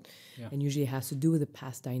is out, and usually it has to do with the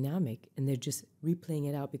past dynamic, and they're just replaying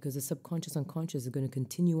it out because the subconscious, unconscious is going to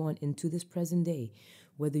continue on into this present day,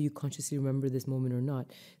 whether you consciously remember this moment or not,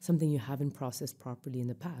 something you haven't processed properly in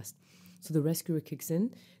the past. So the rescuer kicks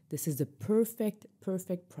in. This is the perfect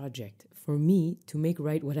project for me to make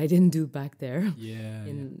right what I didn't do back there.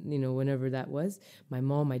 Whenever that was, my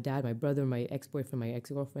mom, my dad, my brother, my ex-boyfriend, my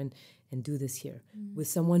ex-girlfriend, and do this here with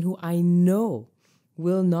someone who I know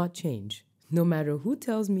will not change. No matter who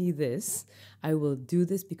tells me this, I will do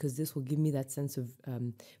this because this will give me that sense of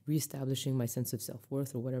reestablishing my sense of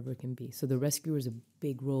self-worth or whatever it can be. So the rescuer is a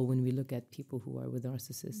big role when we look at people who are with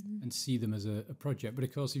narcissists. And see them as a project. But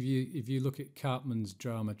of course, if you look at Cartman's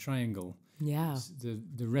drama Triangle, the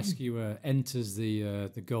rescuer enters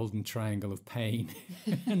the golden triangle of pain.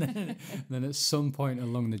 And then at some point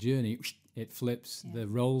along the journey, it flips, the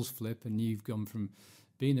roles flip, and you've gone from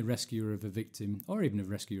being the rescuer of a victim, or even a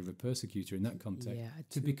rescuer of a persecutor in that context,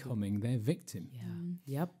 to becoming their victim.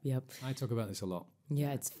 Yep. I talk about this a lot.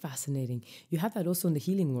 Yeah, it's fascinating. You have that also in the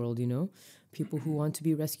healing world, people who want to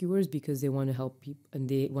be rescuers because they want to help people and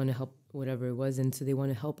they want to help whatever it was. And so they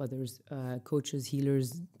want to help others, coaches,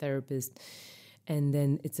 healers, therapists. And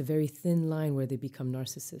then it's a very thin line where they become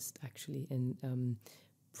narcissists, actually. And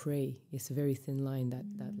prey, it's a very thin line, that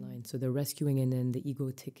line. So they're rescuing, and then the ego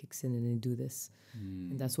kicks in and they do this.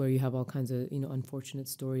 And that's where you have all kinds of, unfortunate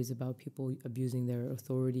stories about people abusing their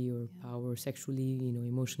authority or power sexually,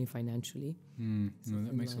 emotionally, financially.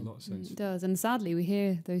 That makes a lot of sense. It does. And sadly, we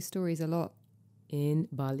hear those stories a lot. In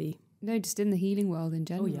Bali. No, just in the healing world in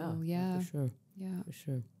general. Oh, yeah. For sure. Yeah. For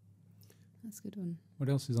sure. That's a good one. What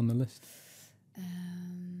else is on the list?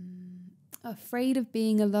 Afraid of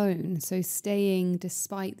being alone, so staying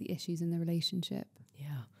despite the issues in the relationship.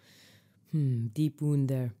 Yeah. Deep wound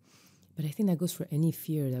there. But I think that goes for any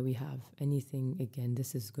fear that we have. Anything, again,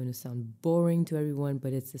 this is going to sound boring to everyone,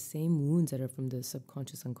 but it's the same wounds that are from the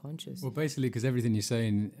subconscious, unconscious. Well, basically, because everything you're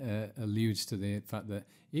saying alludes to the fact that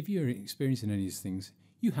if you're experiencing any of these things,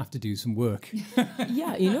 you have to do some work.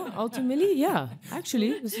 Ultimately, yeah.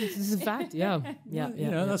 Actually, this is a fact. Yeah.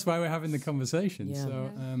 That's why we're having the conversation. Yeah.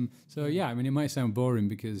 So I mean, it might sound boring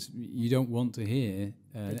because you don't want to hear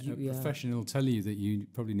a professional tell you that you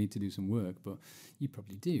probably need to do some work, but you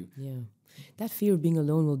probably do. Yeah. That fear of being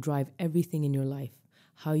alone will drive everything in your life.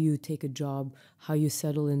 how you take a job, how you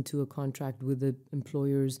settle into a contract with the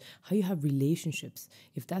employers, how you have relationships.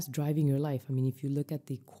 If that's driving your life, I mean, if you look at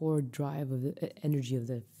the core drive of the energy of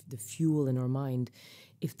the fuel in our mind,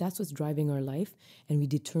 if that's what's driving our life and we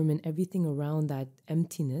determine everything around that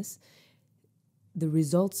emptiness, the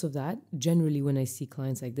results of that, generally when I see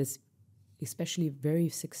clients like this, especially very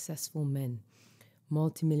successful men,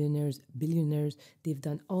 multimillionaires, billionaires, they've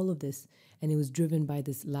done all of this, and it was driven by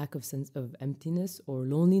this lack of sense of emptiness or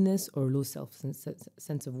loneliness or low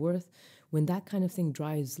sense of worth. When that kind of thing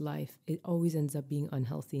drives life, it always ends up being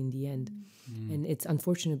unhealthy in the end. And it's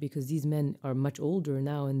unfortunate because these men are much older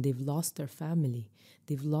now and they've lost their family,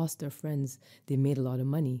 they've lost their friends, they've made a lot of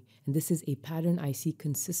money. And this is a pattern I see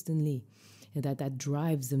consistently, and that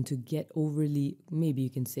drives them to get overly, maybe you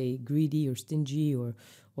can say greedy or stingy or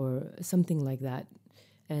something like that.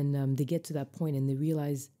 And they get to that point and they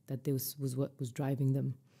realize that this was what was driving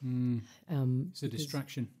them. It's a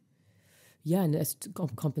distraction. Yeah, and that's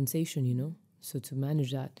compensation, you know, so to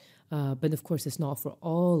manage that. But of course, it's not for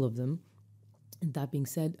all of them. And that being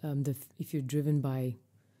said, if you're driven by,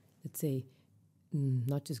 let's say,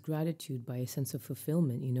 not just gratitude, by a sense of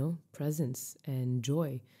fulfillment, you know, presence and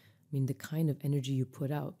joy, I mean, the kind of energy you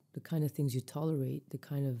put out, the kind of things you tolerate, the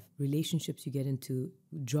kind of relationships you get into,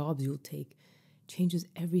 jobs you'll take, changes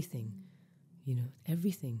everything, you know,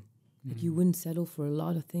 everything. Like you wouldn't settle for a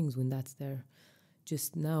lot of things when that's there.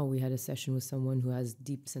 Just now we had a session with someone who has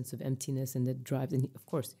deep sense of emptiness and that drives, and of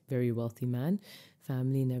course, very wealthy man,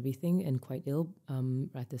 family and everything, and quite ill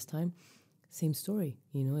at this time. Same story,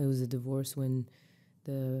 you know, it was a divorce when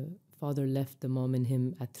the father left the mom and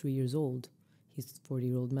him at 3 years old. He's a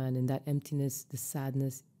 40-year-old man, and that emptiness, the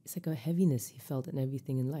sadness, it's like a heaviness he felt in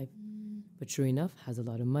everything in life. But sure enough, has a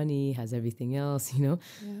lot of money, has everything else, you know?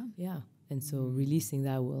 Yeah. And so releasing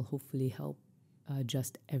that will hopefully help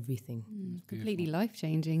adjust everything. Completely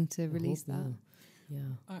life-changing to release that.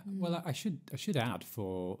 Yeah. Well, I should add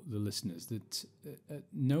for the listeners that at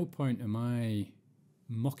no point am I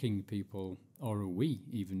mocking people, or are we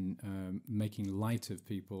even making light of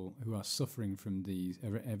people who are suffering from these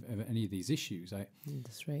any of these issues.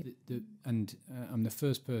 That's right. And I'm the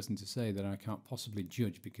first person to say that I can't possibly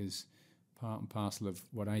judge, because part and parcel of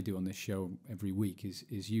what I do on this show every week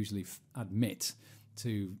is usually admit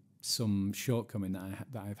to some shortcoming that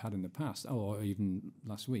I've had in the past, or even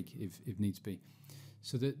last week, if needs be.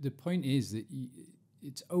 So the point is that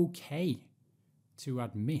it's okay to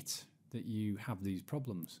admit that you have these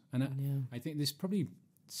problems. And I think this probably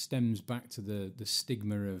stems back to the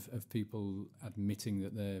stigma of people admitting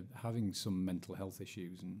that they're having some mental health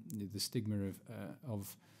issues, and the stigma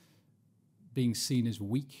of being seen as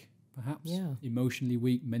weak, perhaps, emotionally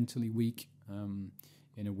weak, mentally weak,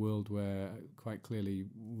 in a world where quite clearly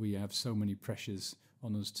we have so many pressures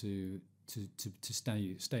on us to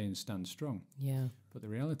stay and stand strong. Yeah. But the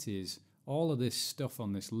reality is, all of this stuff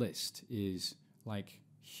on this list is like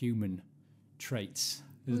human traits,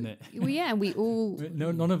 isn't it? Well, yeah, we all...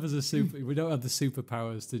 None of us are super... We don't have the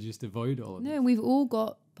superpowers to just avoid all of this. No, we've all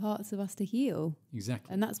got parts of us to heal.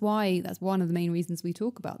 Exactly. And that's one of the main reasons we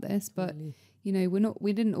talk about this. But, you know,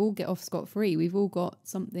 we didn't all get off scot-free. We've all got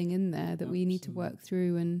something in there that we need to work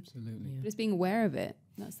through. And just being aware of it,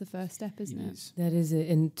 that's the first step, isn't it? That is it.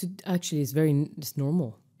 And actually, it's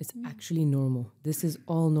normal. It's actually normal. This is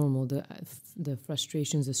all normal. The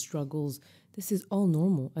frustrations, the struggles, this is all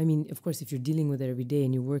normal. I mean, of course, if you're dealing with it every day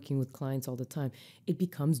and you're working with clients all the time, it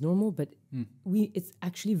becomes normal, but it's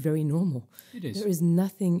actually very normal. It is. There is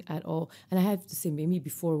nothing at all. And I have to say, maybe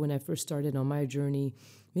before, when I first started on my journey,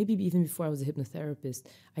 maybe even before I was a hypnotherapist,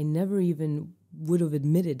 I never even would have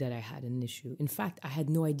admitted that I had an issue. In fact, I had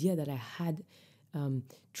no idea that I had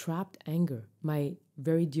trapped anger. My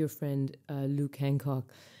very dear friend, Luke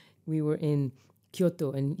Hancock, we were in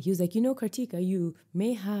Kyoto, and he was like, you know, Kartika, you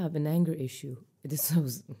may have an anger issue. I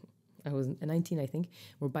was 19, I think.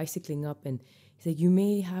 We're bicycling up, and he's like, you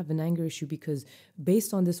may have an anger issue because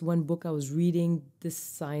based on this one book I was reading, this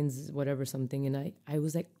signs whatever something, and I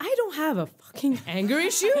was like, I don't have a fucking anger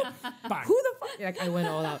issue. Who the fuck? Like, I went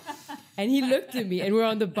all out, and he looked at me, and we're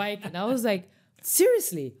on the bike, and I was like,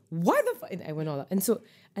 seriously, why the fuck? And I went all out,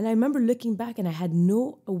 and I remember looking back, and I had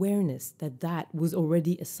no awareness that was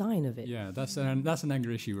already a sign of it. Yeah, that's an anger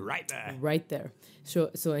issue right there. Right there. So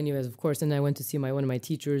anyways, of course, and I went to see one of my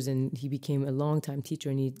teachers, and he became a long-time teacher,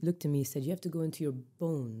 and he looked at me, he said, you have to go into your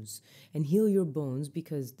bones and heal your bones,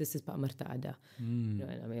 because this is Pa'marta'ada. You know,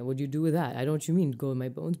 I mean, what do you do with that? I don't know what you mean, go in my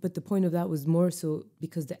bones. But the point of that was more so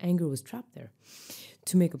because the anger was trapped there.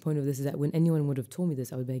 To make a point of this is that when anyone would have told me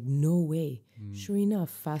this, I would be like, no way. Sure enough,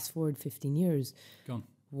 fast forward 15 years. Gone.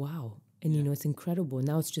 Wow. And, you know, it's incredible.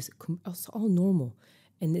 Now it's all normal.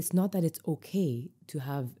 And it's not that it's okay to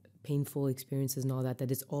have painful experiences and all that,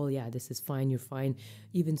 that it's all, this is fine, you're fine,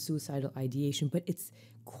 even suicidal ideation, but it's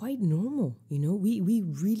quite normal, we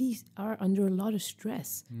really are under a lot of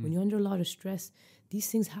stress. When you're under a lot of stress,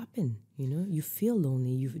 these things happen, you feel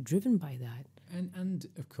lonely, you're driven by that. And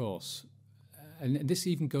of course, and this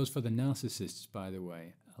even goes for the narcissists, by the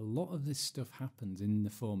way, a lot of this stuff happens in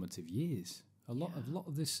the formative years. A lot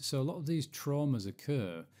of these traumas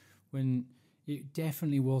occur when it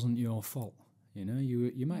definitely wasn't your fault.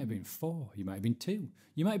 You might have been 4, you might have been 2,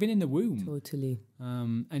 you might have been in the womb. Totally.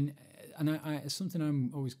 And I something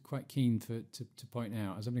I'm always quite keen to point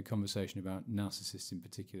out. I was having a conversation about narcissists in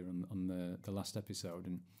particular on the last episode,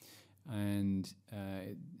 and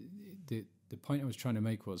the point I was trying to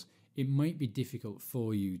make was it might be difficult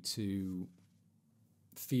for you to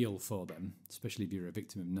feel for them, especially if you're a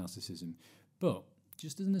victim of narcissism. But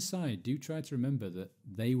just as an aside, do try to remember that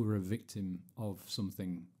they were a victim of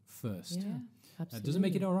something first. Yeah, absolutely. It doesn't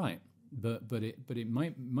make it all right, but it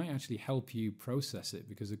might actually help you process it,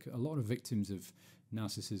 because a lot of victims of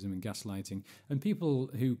narcissism and gaslighting and people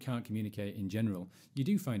who can't communicate in general, you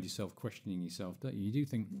do find yourself questioning yourself, don't you? You do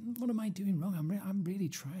think, what am I doing wrong? I'm really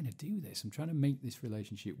trying to do this. I'm trying to make this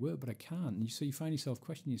relationship work, but I can't. And so you find yourself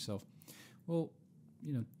questioning yourself. Well,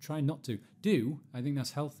 try not to. I think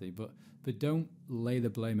that's healthy, but don't lay the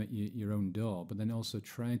blame at your own door, but then also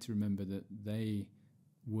try to remember that they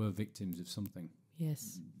were victims of something.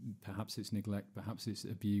 Yes. Perhaps it's neglect, perhaps it's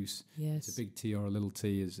abuse. Yes. It's a big T or a little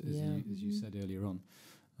t, as you said earlier on.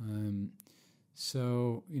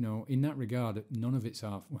 So, in that regard, none of it's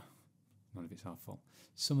our fault.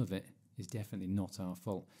 Some of it is definitely not our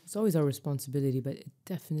fault. It's always our responsibility, but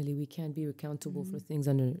definitely we can't be accountable for things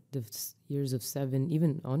under the years of 7,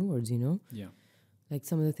 even onwards, Yeah. Like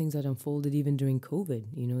some of the things that unfolded even during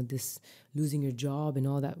COVID, this losing your job and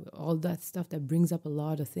all that stuff that brings up a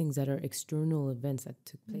lot of things that are external events that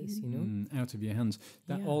took place, Out of your hands.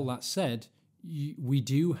 All that said, we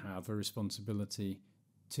do have a responsibility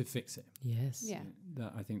to fix it. Yes. Yeah.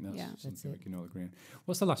 I think that's something we it. can all agree on.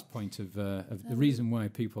 What's the last point of the reason why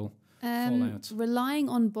people fall out? Relying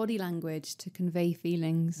on body language to convey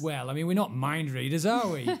feelings. Well, I mean, we're not mind readers, are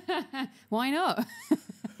we? Why not?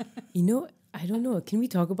 I don't know. Can we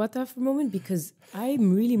talk about that for a moment? Because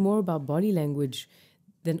I'm really more about body language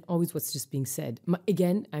than always what's just being said.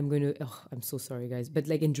 Again, I'm so sorry, guys, but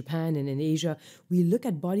like in Japan and in Asia, we look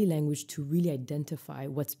at body language to really identify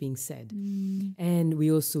what's being said. And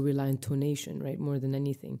we also rely on tonation, right, more than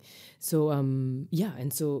anything. So,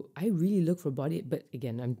 and so I really look for body, but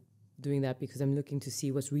again, I'm doing that because I'm looking to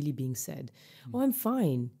see what's really being said. Oh, I'm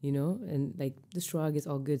fine, and like the shrug is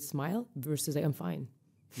all good, smile versus like, I'm fine.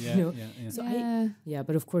 Yeah, So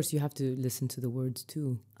but of course you have to listen to the words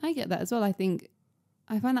too. I get that as well. I think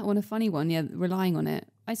I find that one a funny one. Yeah, relying on it.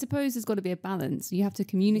 I suppose there's got to be a balance. You have to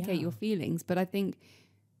communicate your feelings, but I think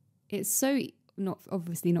it's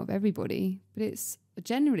obviously not for everybody, but it's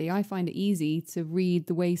generally I find it easy to read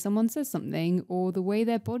the way someone says something or the way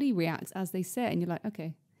their body reacts as they say it, and you're like,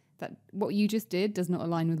 okay, that what you just did does not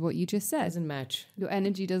align with what you just said. Doesn't match. Your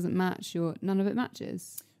energy doesn't match. None of it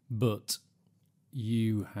matches. But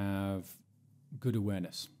you have good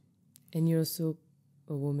awareness. And you're also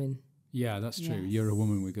a woman. Yeah, that's true. Yes. You're a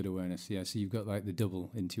woman with good awareness. Yeah, so you've got like the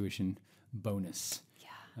double intuition bonus. Yeah.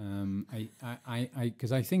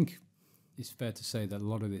 Because I think it's fair to say that a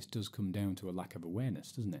lot of this does come down to a lack of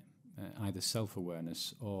awareness, doesn't it? Either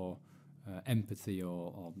self-awareness or empathy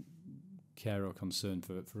or care or concern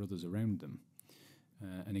for others around them.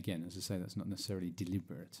 And again, as I say, that's not necessarily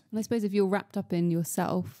deliberate. And I suppose if you're wrapped up in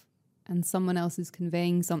yourself and someone else is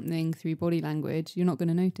conveying something through body language, you're not going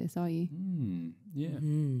to notice, are you? Yeah.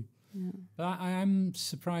 Yeah. But I'm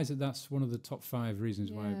surprised that that's one of the top 5 reasons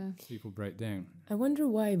why people break down. I wonder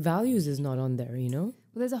why values is not on there, Well,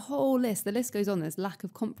 there's a whole list. The list goes on. There's lack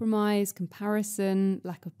of compromise, comparison,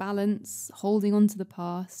 lack of balance, holding on to the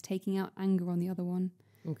past, taking out anger on the other one.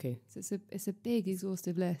 Okay. So it's a big,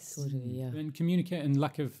 exhaustive list. Totally, yeah. And communicate and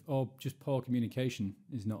lack of, or just poor communication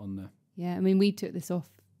is not on there. Yeah, I mean, we took this off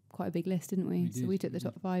quite a big list, didn't we? We did, So we took the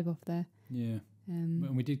top 5 off there. Yeah.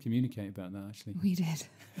 And we did communicate about that, actually. We did.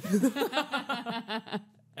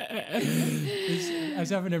 I was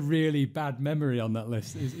having a really bad memory on that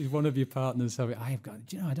list. Is one of your partners having? I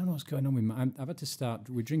don't know what's going on with me. I've had to start.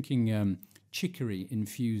 We're drinking chicory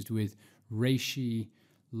infused with reishi,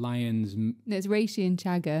 lion's. No, it's reishi and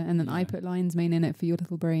chaga, and then I put lion's mane in it for your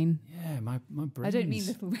little brain. Yeah, my brain. I don't mean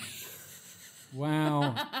little brain.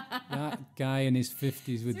 Wow, that guy in his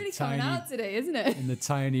 50s with It's really the coming tiny out today, isn't it? in the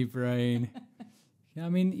tiny brain. Yeah, I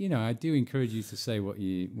mean, I do encourage you to say what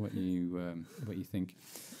you think.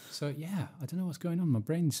 So yeah, I don't know what's going on. My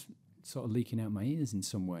brain's sort of leaking out my ears in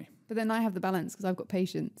some way. But then I have the balance because I've got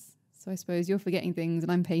patience. So I suppose you're forgetting things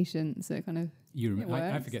and I'm patient. So it kind of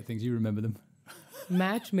I forget things. You remember them.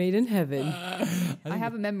 Match made in heaven. I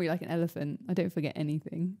have a memory like an elephant. I don't forget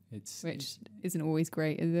anything, which isn't always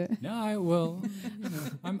great, is it? No,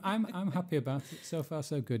 I'm happy about it. So far,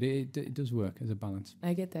 so good. It does work as a balance.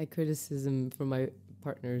 I get that criticism from my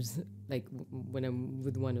partners, like when I'm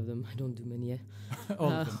with one of them. I don't do many, All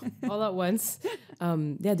of them. all at once.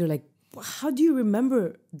 They're like, how do you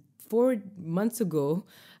remember 4 months ago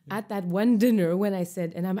at that one dinner when I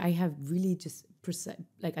said, and I have really just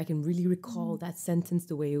I can really recall that sentence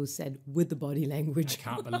the way it was said with the body language. I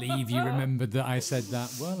can't believe you remembered that I said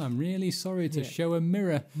that. Well, I'm really sorry to show a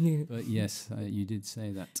mirror. Yeah. But yes, you did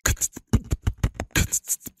say that.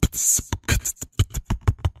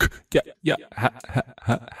 Yeah.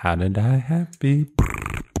 How did I happy?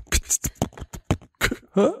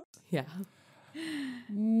 Yeah.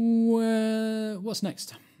 Well, what's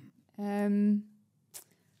next? Well,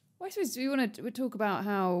 I suppose we talk about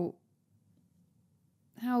how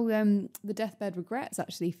the deathbed regrets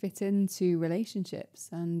actually fit into relationships,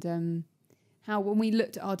 and how when we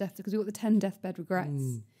looked at our death, because we got the 10 deathbed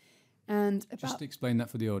regrets, and Just explain that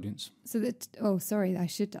for the audience. so that sorry, I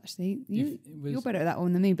should actually you're better at that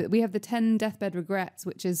one than me, but we have the 10 deathbed regrets,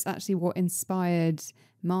 which is actually what inspired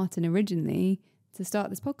Martin originally to start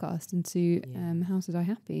this podcast and to How to Die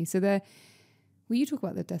Happy. So will you talk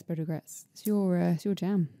about the deathbed regrets? It's your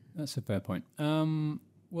jam. That's a fair point.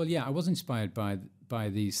 Well, yeah, I was inspired by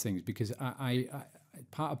these things because I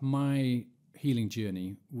part of my healing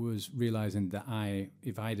journey was realizing that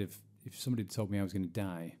if somebody had told me I was going to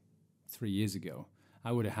die 3 years ago,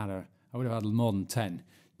 I would have had more than 10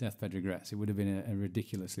 deathbed regrets. It would have been a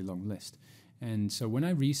ridiculously long list. And so when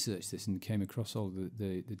I researched this and came across all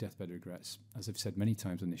the deathbed regrets, as I've said many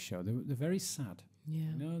times on this show, they're very sad.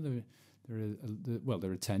 Yeah.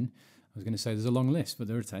 There are 10. I was going to say there's a long list, but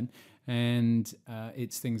there are 10. And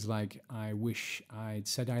it's things like, I wish I'd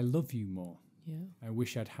said I love you more. Yeah. I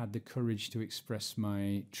wish I'd had the courage to express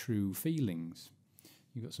my true feelings.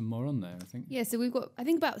 You've got some more on there, I think. Yeah, so we've got, I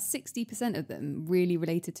think about 60% of them really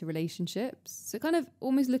related to relationships. So kind of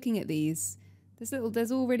almost looking at these,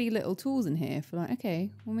 there's already little tools in here for like,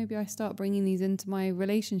 okay, well maybe I start bringing these into my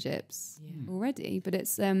relationships already. But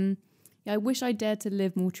it's, I wish I dared to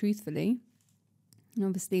live more truthfully. And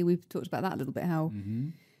obviously we've talked about that a little bit, how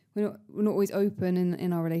we're not always open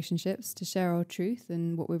in our relationships to share our truth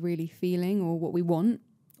and what we're really feeling or what we want.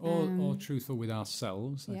 Or truthful with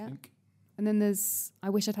ourselves, I think. And then there's, I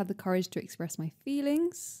wish I'd had the courage to express my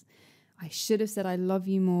feelings. I should have said I love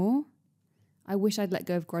you more. I wish I'd let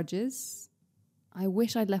go of grudges. I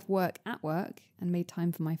wish I'd left work at work and made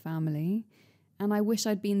time for my family. And I wish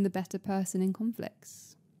I'd been the better person in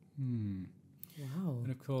conflicts. Wow. And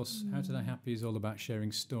of course, How to Die Happy is all about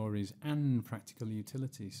sharing stories and practical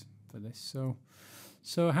utilities for this.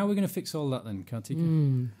 So how are we going to fix all that then,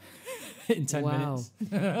 Kartika? In 10 minutes?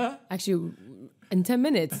 Actually, in 10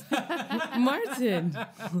 minutes. Martin.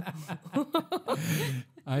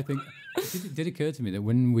 I think it did occur to me that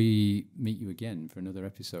when we meet you again for another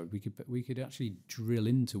episode, we could actually drill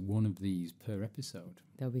into one of these per episode.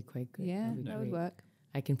 That would be quite good. Yeah, that would work.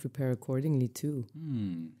 I can prepare accordingly too.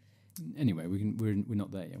 Anyway, we're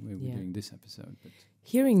not there yet. We're doing this episode, but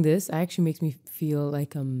hearing this actually makes me feel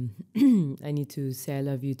like I need to say I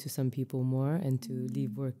love you to some people more and to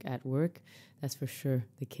leave work at work. That's for sure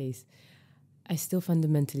the case. I still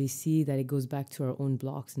fundamentally see that it goes back to our own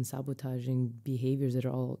blocks and sabotaging behaviors that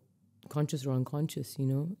are all conscious or unconscious, you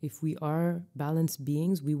know? If we are balanced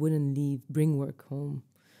beings, we wouldn't bring work home.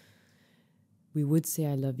 We would say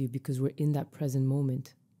I love you because we're in that present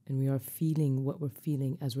moment and we are feeling what we're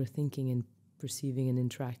feeling as we're thinking and perceiving and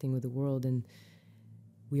interacting with the world, and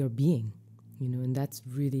we are being, you know, and that's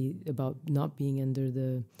really about not being in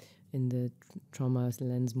the trauma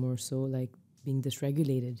lens, more so like being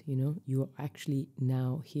dysregulated, you know, you are actually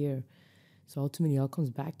now here. So ultimately, it all comes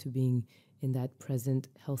back to being in that present,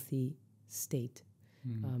 healthy state.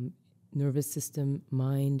 Nervous system,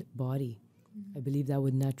 mind, body. I believe that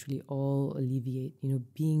would naturally all alleviate, you know,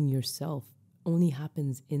 being yourself only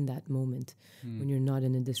happens in that moment when you're not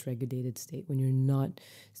in a dysregulated state, when you're not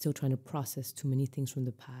still trying to process too many things from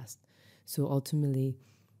the past. So ultimately,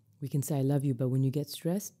 we can say I love you, but when you get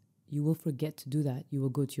stressed, you will forget to do that. You will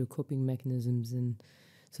go to your coping mechanisms. And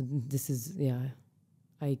so this is,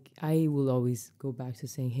 I will always go back to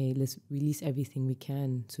saying, hey, let's release everything we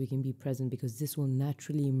can so we can be present, because this will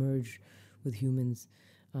naturally emerge with humans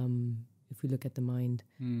if we look at the mind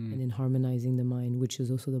and in harmonizing the mind, which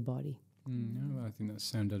is also the body. No, I think that's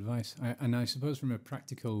sound advice. And I suppose from a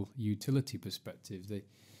practical utility perspective, the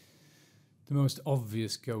most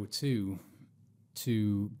obvious go-to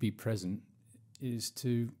to be present is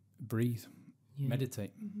to breathe,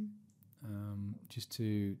 meditate, just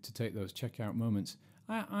to take those check-out moments.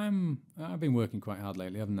 I've been working quite hard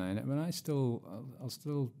lately, haven't I? But I'll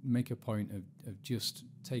still make a point of just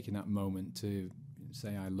taking that moment to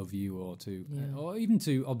say I love you, or even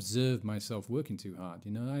to observe myself working too hard.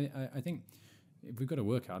 You know, I think if we've got to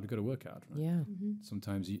work hard, we've got to work hard. Right? Yeah.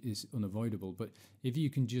 Sometimes it's unavoidable, but if you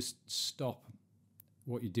can just stop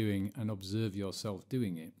what you're doing and observe yourself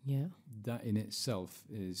doing it, that in itself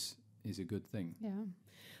is a good thing. Yeah.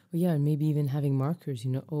 Well, yeah, and maybe even having markers,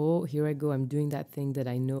 you know, oh, here I go, I'm doing that thing that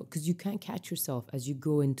I know. Because you can't catch yourself as you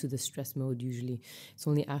go into the stress mode usually. It's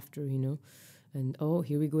only after, you know. And, oh,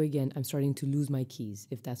 here we go again. I'm starting to lose my keys,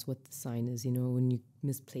 if that's what the sign is, you know, when you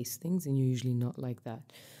misplace things and you're usually not like that.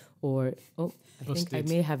 Or, oh, I think I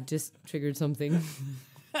may have just triggered something.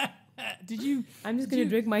 Did you? I'm just going to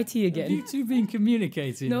drink my tea again. Have you two been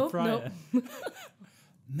communicating prior? No.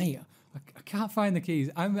 Mate, I can't find the keys.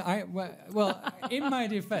 Well, in my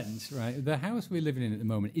defence, right, the house we're living in at the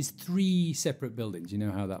moment is 3 separate buildings. You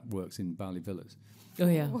know how that works in Bali Villas. Oh,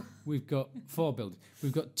 yeah. We've got 4 buildings.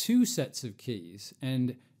 We've got 2 sets of keys,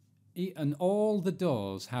 and all the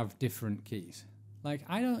doors have different keys. Like,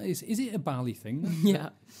 I don't. Is it a Bali thing? Yeah.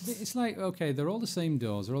 It's like, okay, they're all the same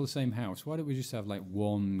doors, they're all the same house. Why don't we just have like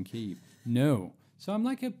one key? No. So I'm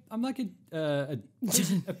like a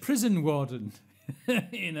prison warden.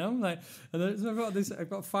 You know, like, so I've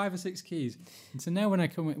got 5 or 6 keys, and so now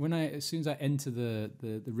as soon as I enter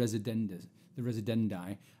the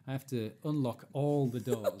residendi, I have to unlock all the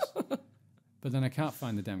doors. But then I can't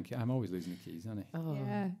find the damn key. I'm always losing the keys, aren't I? Oh.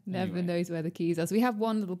 Yeah, never knows where the keys are. So we have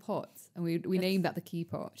one little pot, and we named that the key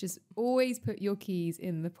pot. Just always put your keys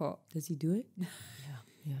in the pot. Does he do it?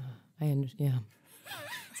 Yeah. I understand. Yeah.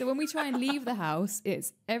 So when we try and leave the house,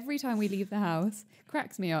 it's every time we leave the house,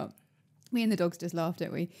 cracks me up. Me and the dogs just laugh,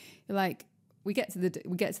 don't we? Like, we get to the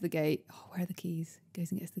gate. Oh, where are the keys?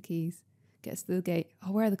 Goes and gets the keys. Gets to the gate.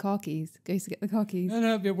 Oh, where are the car keys? Goes to get the car keys.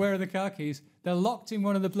 No, but where are the car keys? They're locked in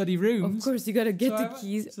one of the bloody rooms. Of course, you got to get the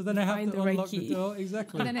keys. So then I have find to the unlock right key. the door.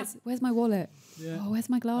 Exactly. And then it's, where's my wallet? Yeah. Oh, where's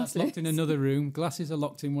my glasses? That's locked in another room. Glasses are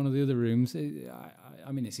locked in one of the other rooms.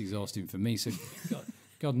 I mean, it's exhausting for me. So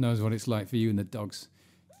God knows what it's like for you and the dogs.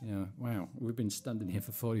 You know, wow, we've been standing here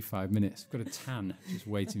for 45 minutes. We've got a tan just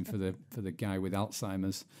waiting for the guy with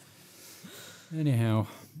Alzheimer's. Anyhow,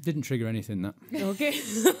 didn't trigger anything, that. Okay.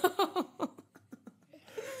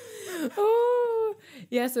 Oh,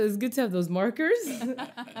 yeah, so it's good to have those markers.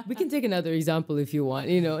 We can take another example if you want.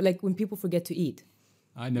 You know, like when people forget to eat.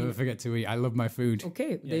 I never forget to eat. I love my food.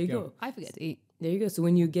 Okay, there you go. I forget to eat. There you go. So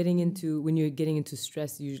when you're getting into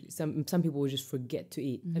stress, usually some people will just forget to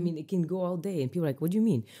eat. I mean, it can go all day, and people are like, "What do you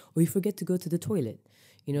mean?" Or you forget to go to the toilet,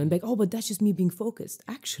 you know, and be like, "Oh, but that's just me being focused."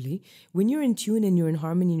 Actually, when you're in tune and you're in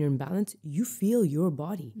harmony and you're in balance, you feel your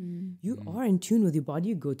body. You are in tune with your body.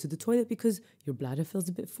 You go to the toilet because your bladder feels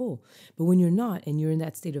a bit full. But when you're not, and you're in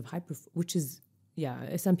that state of which is.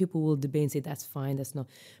 Yeah, some people will debate and say that's fine, that's not.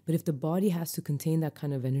 But if the body has to contain that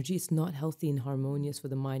kind of energy, it's not healthy and harmonious for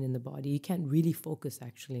the mind and the body. You can't really focus,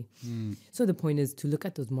 actually. So the point is to look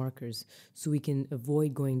at those markers so we can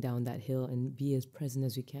avoid going down that hill and be as present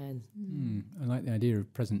as we can. I like the idea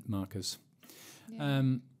of present markers.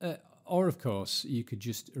 Yeah. Or, of course, you could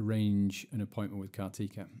just arrange an appointment with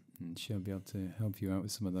Kartika and she'll be able to help you out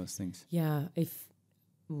with some of those things. Yeah,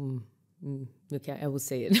 okay, I will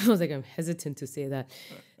say it. I was like, I'm hesitant to say that.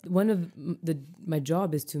 One of my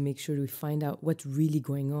job is to make sure we find out what's really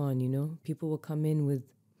going on, you know? People will come in with,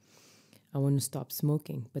 I want to stop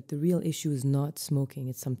smoking. But the real issue is not smoking,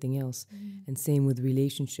 it's something else. And same with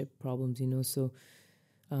relationship problems, you know? So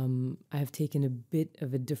I have taken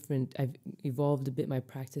I've evolved a bit my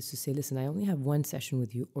practice to say, listen, I only have 1 session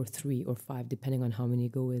with you, or 3 or 5, depending on how many you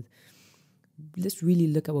go with. Let's really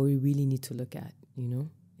look at what we really need to look at, you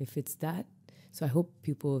know? If it's that, so I hope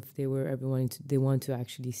people, if they were ever they want to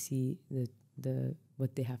actually see the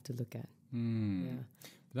what they have to look at. Yeah,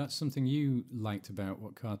 that's something you liked about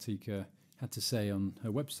what Kartika had to say on her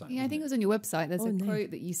website. Yeah, I think it was on your website. There's a quote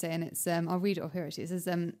that you say, and it's I'll read it off here. Actually, it says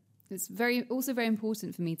it's also very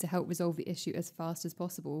important for me to help resolve the issue as fast as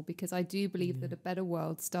possible because I do believe that a better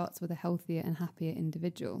world starts with a healthier and happier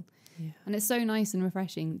individual. Yeah. And it's so nice and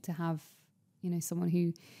refreshing to have, you know, someone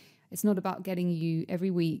who. It's not about getting you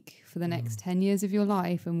every week for the next 10 years of your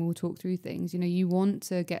life and we'll talk through things. You know, you want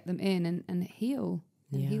to get them in and heal.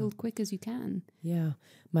 and Yeah. heal quick as you can. Yeah.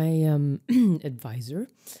 My advisor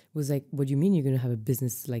was like, what do you mean you're going to have a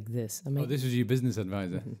business like this? I'm Oh, like, this was your business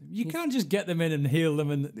advisor. You can't just get them in and heal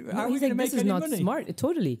them, and no, how are we he's going to like, make this is any not money? smart.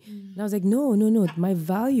 Totally. And I was like, no. My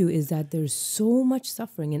value is that there's so much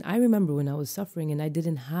suffering. And I remember when I was suffering and I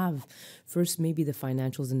didn't have first maybe the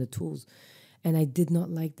financials and the tools. And I did not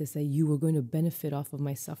like this, that you were going to benefit off of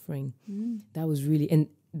my suffering. That was really, and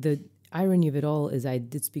the irony of it all is I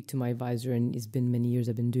did speak to my advisor, and it's been many years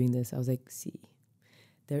I've been doing this. I was like, see,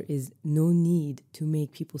 there is no need to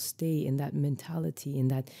make people stay in that mentality,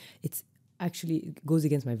 and that it's actually, it goes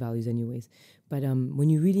against my values anyways. But when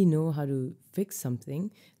you really know how to fix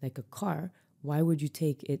something, like a car, why would you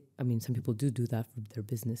take it? I mean, some people do that for their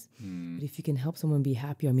business. But if you can help someone be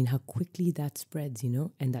happier, I mean, how quickly that spreads,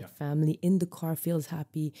 and that family in the car feels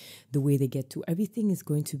happy, the way they get to, everything is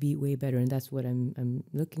going to be way better. And that's what I'm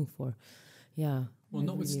looking for. Yeah. Well, I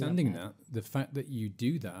notwithstanding really love that, the fact that you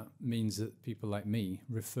do that means that people like me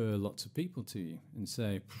refer lots of people to you and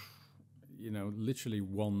say, literally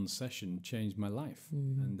one session changed my life.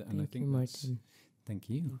 And I Thank think you, that's... Martin. Thank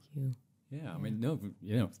you. Thank you. Yeah, I mean, no,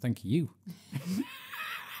 thank you.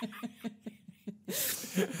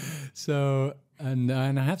 So, and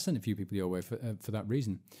I have sent a few people your way for that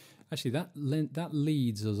reason. Actually, that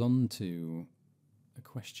leads us on to a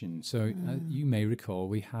question. So, you may recall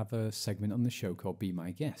we have a segment on the show called "Be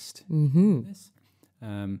My Guest." Yes.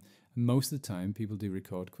 Most of the time, people do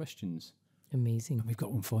record questions. Amazing. And we've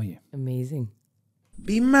got one for you. Amazing.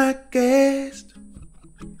 Be my guest.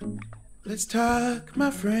 Let's talk,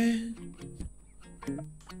 my friend.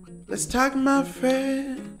 Let's talk, my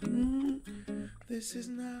friend. This is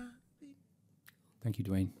not. Thank you,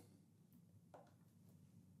 Dwayne.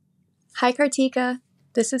 Hi, Kartika.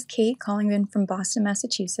 This is Kate calling in from Boston,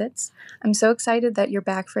 Massachusetts. I'm so excited that you're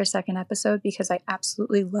back for a second episode because I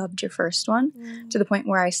absolutely loved your first one to the point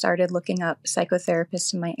where I started looking up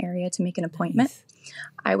psychotherapists in my area to make an appointment. Nice.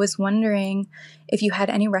 I was wondering if you had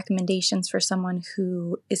any recommendations for someone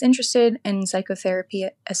who is interested in psychotherapy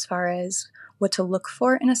as far as what to look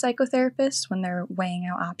for in a psychotherapist when they're weighing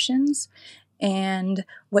out options, and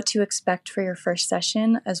what to expect for your first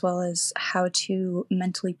session, as well as how to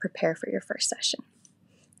mentally prepare for your first session.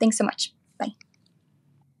 Thanks so much. Bye.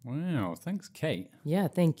 Wow, thanks, Kate. Yeah,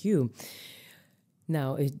 thank you.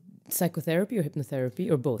 Now, psychotherapy or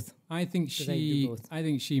hypnotherapy or both? I think 'Cause I do both. I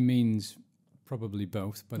think she means probably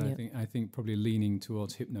both, but Yeah. I think probably leaning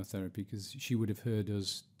towards hypnotherapy because she would have heard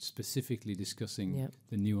us specifically discussing Yeah.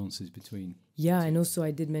 the nuances between. Yeah, and also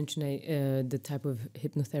I did mention the type of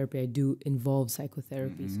hypnotherapy I do involve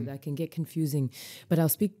psychotherapy, so that can get confusing. But I'll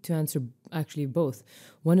speak to answer actually both.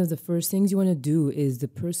 One of the first things you want to do is the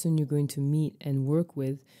person you're going to meet and work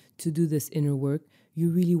with to do this inner work, you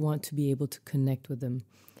really want to be able to connect with them.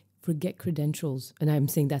 Forget credentials. And I'm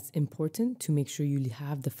saying that's important to make sure you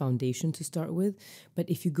have the foundation to start with. But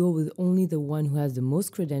if you go with only the one who has the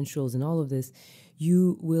most credentials and all of this,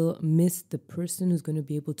 you will miss the person who's going to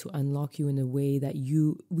be able to unlock you in a way that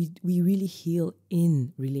we really heal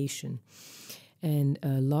in relation. And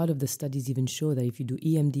a lot of the studies even show that if you do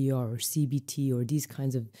EMDR or CBT or these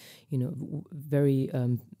kinds of, very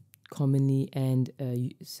commonly and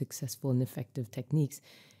successful and effective techniques,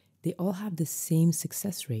 they all have the same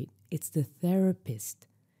success rate. It's the therapist's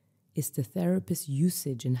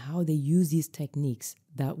usage and how they use these techniques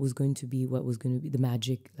that was going to be what was going to be the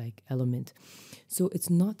magic element. So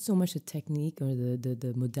it's not so much the technique or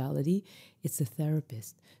the modality, it's the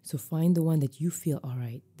therapist. So find the one that you feel, all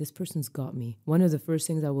right, this person's got me. One of the first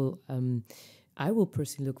things I will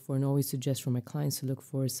personally look for and always suggest for my clients to look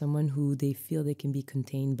for is someone who they feel they can be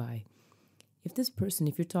contained by.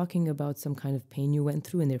 If you're talking about some kind of pain you went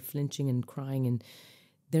through and they're flinching and crying and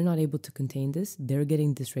they're not able to contain this, they're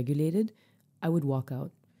getting dysregulated, I would walk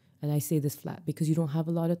out. And I say this flat because you don't have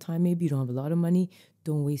a lot of time, maybe you don't have a lot of money,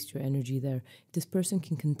 don't waste your energy there. If this person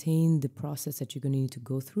can contain the process that you're going to need to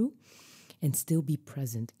go through and still be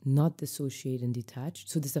present, not dissociate and detach.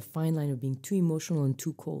 So there's a fine line of being too emotional and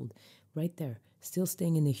too cold. Right there, still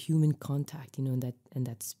staying in the human contact, in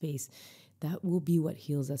that space. That will be what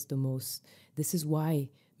heals us the most. This is why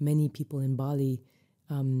many people in Bali,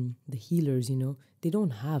 the healers, they don't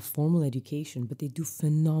have formal education, but they do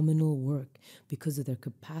phenomenal work because of their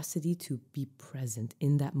capacity to be present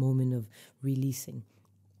in that moment of releasing.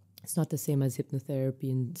 It's not the same as hypnotherapy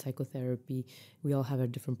and psychotherapy. We all have our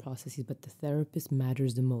different processes, but the therapist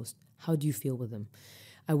matters the most. How do you feel with them?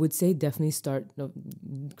 I would say definitely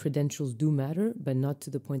credentials do matter, but not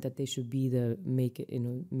to the point that they should be the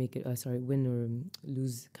win or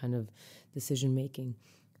lose kind of decision making.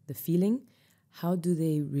 The feeling, how do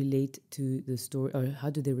they relate to the story, or how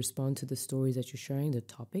do they respond to the stories that you're sharing, the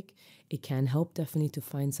topic? It can help definitely to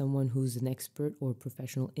find someone who's an expert or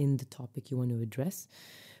professional in the topic you want to address.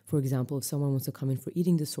 For example, if someone wants to come in for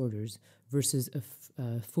eating disorders versus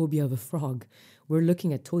a phobia of a frog, we're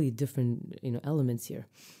looking at totally different elements here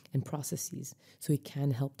and processes. So it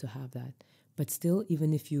can help to have that. But still,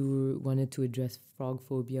 even if you wanted to address frog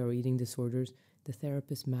phobia or eating disorders, the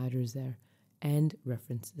therapist matters there. And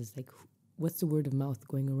references, like what's the word of mouth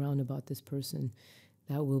going around about this person?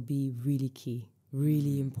 That will be really key,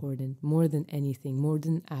 really important, more than anything, more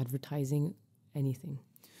than advertising, anything.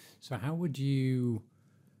 So how would you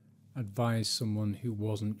advise someone who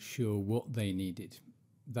wasn't sure what they needed?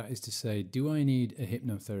 That is to say, do I need a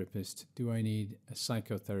hypnotherapist? Do I need a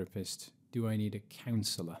psychotherapist? Do I need a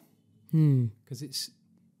counsellor? Because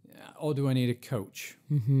or do I need a coach?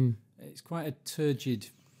 It's quite a turgid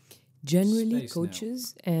Generally, space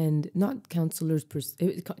coaches and not counselors,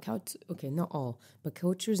 not all, but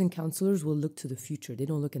coaches and counselors will look to the future. They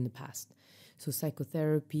don't look in the past. So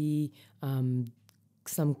psychotherapy,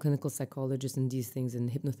 some clinical psychologists and these things and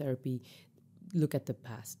hypnotherapy look at the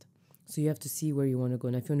past. So you have to see where you want to go.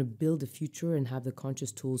 Now, if you want to build a future and have the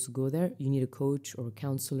conscious tools to go there, you need a coach or a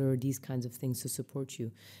counselor, these kinds of things to support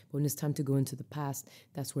you. But when it's time to go into the past,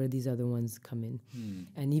 that's where these other ones come in.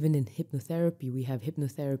 And even in hypnotherapy, we have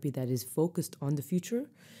hypnotherapy that is focused on the future.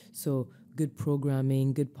 So good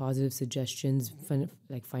programming, good positive suggestions,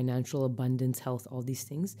 like financial abundance, health, all these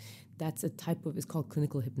things. That's a type of, it's called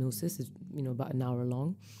clinical hypnosis. It's, about an hour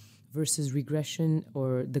long. Versus regression,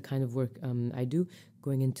 or the kind of work I do,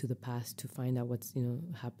 going into the past to find out what's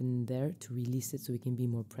happened there, to release it so we can be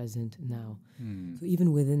more present now. So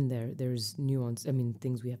even within there's nuance.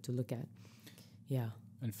 Things we have to look at. Yeah.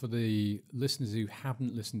 And for the listeners who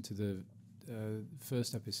haven't listened to the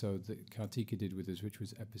first episode that Kartika did with us, which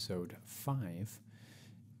was episode 5,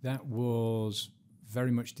 that was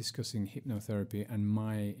very much discussing hypnotherapy and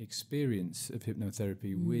my experience of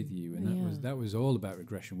hypnotherapy with you, and that was all about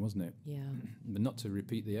regression, wasn't it? Yeah. But not to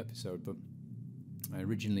repeat the episode, but I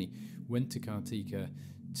originally went to Kartika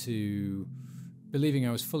to believing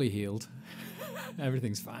I was fully healed.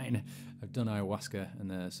 Everything's fine. I've done ayahuasca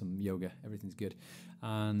and some yoga. Everything's good.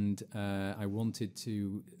 And I wanted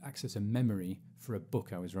to access a memory for a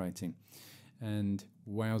book I was writing. And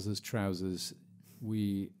wowzers, trousers,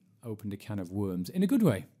 we opened a can of worms in a good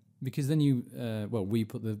way, because then we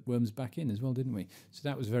put the worms back in as well, didn't we? So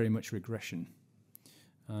that was very much regression.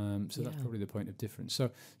 That's probably the point of difference.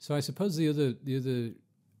 So I suppose the other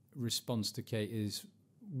response to Kate is,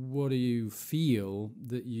 what do you feel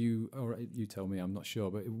that you tell me, I'm not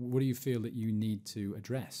sure, but what do you feel that you need to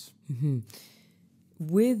address? I'm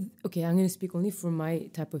going to speak only for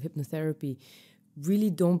my type of hypnotherapy. Really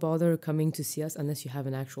don't bother coming to see us unless you have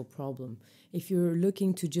an actual problem. If you're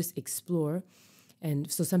looking to just explore,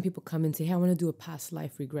 and so some people come and say, hey, I want to do a past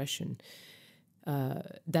life regression.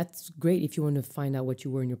 That's great if you want to find out what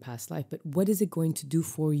you were in your past life, but what is it going to do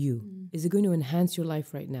for you? Is it going to enhance your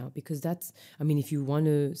life right now? Because if you want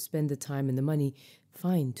to spend the time and the money,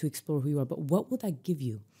 fine, to explore who you are, but what will that give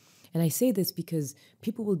you? And I say this because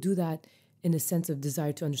people will do that in a sense of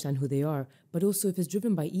desire to understand who they are, but also if it's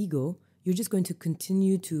driven by ego, you're just going to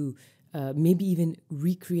continue to maybe even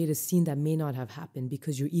recreate a scene that may not have happened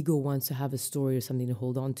because your ego wants to have a story or something to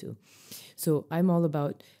hold on to. So I'm all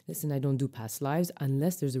about, listen, I don't do past lives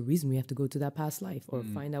unless there's a reason we have to go to that past life or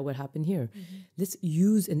find out what happened here. Let's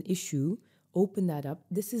use an issue, open that up.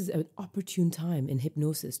 This is an opportune time in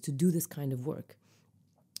hypnosis to do this kind of work.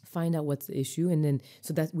 Find out what's the issue, and then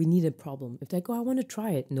so that we need a problem. If they go, I want to try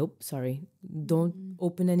it. Nope, sorry. Don't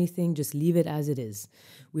open anything. Just leave it as it is.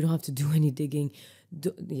 We don't have to do any digging.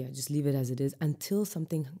 Just leave it as it is until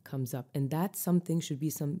something comes up. And that something should be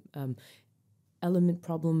some element,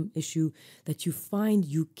 problem, issue that you find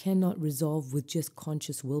you cannot resolve with just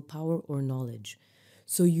conscious willpower or knowledge.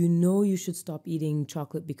 So you should stop eating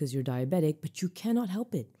chocolate because you're diabetic, but you cannot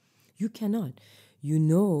help it. You cannot. You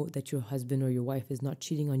know that your husband or your wife is not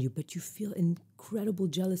cheating on you, but you feel incredible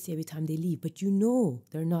jealousy every time they leave, but you know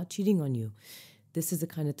they're not cheating on you. This is the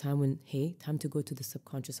kind of time when, hey, time to go to the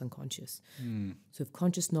subconscious, unconscious. So if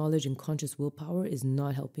conscious knowledge and conscious willpower is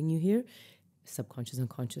not helping you here, subconscious,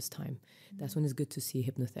 unconscious time, that's when it's good to see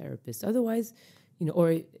a hypnotherapist. Otherwise,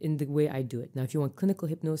 or in the way I do it. Now, if you want clinical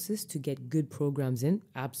hypnosis to get good programs in,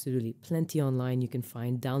 absolutely. Plenty online you can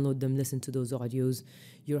find. Download them, listen to those audios.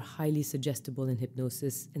 You're highly suggestible in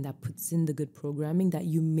hypnosis, and that puts in the good programming that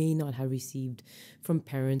you may not have received from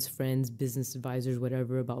parents, friends, business advisors,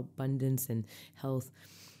 whatever, about abundance and health.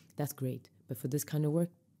 That's great. But for this kind of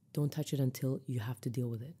work, don't touch it until you have to deal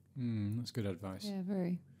with it. That's good advice. Yeah,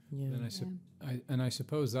 very. And I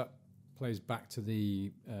suppose that plays back to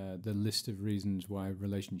the list of reasons why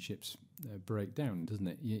relationships break down, doesn't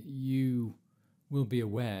it? You will be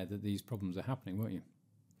aware that these problems are happening, won't you?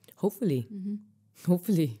 Hopefully.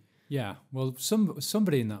 Hopefully. Yeah, well,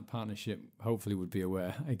 somebody in that partnership hopefully would be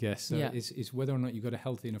aware, I guess. So it's whether or not you've got a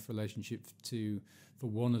healthy enough relationship for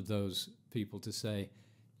one of those people to say,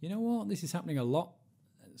 you know what, this is happening a lot.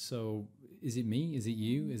 So is it me? Is it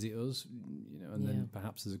you? Is it us? You know, and then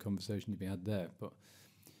perhaps there's a conversation to be had there. But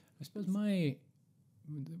I suppose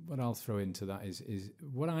what I'll throw into that is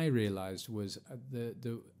what I realised was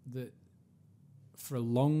that for a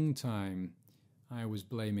long time I was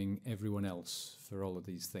blaming everyone else for all of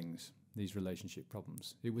these things, these relationship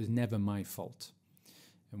problems. It was never my fault.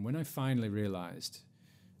 And when I finally realised,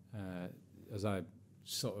 as I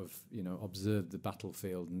sort of, observed the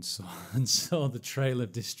battlefield and saw the trail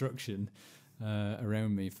of destruction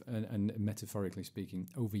around me, and metaphorically speaking,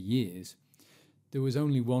 over years, there was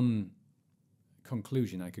only one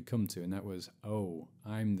conclusion I could come to, and that was,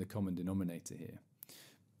 I'm the common denominator here.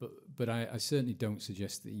 But I certainly don't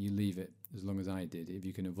suggest that you leave it as long as I did, if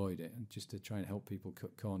you can avoid it, and just to try and help people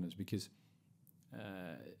cut corners, because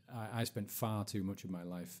I spent far too much of my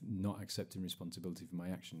life not accepting responsibility for my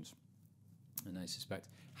actions. And I suspect,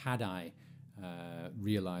 had I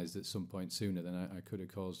realised at some point sooner, then I could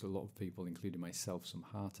have caused a lot of people, including myself, some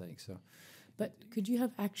heartache. So, but could you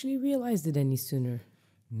have actually realised it any sooner?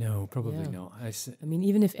 No, probably not. I mean,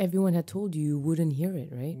 even if everyone had told you, you wouldn't hear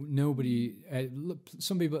it, right? Nobody.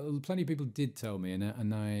 Plenty of people did tell me,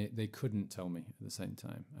 and they couldn't tell me at the same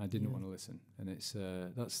time. I didn't want to listen, and it's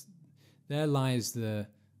there lies the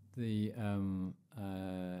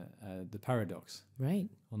paradox. Right.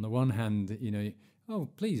 On the one hand,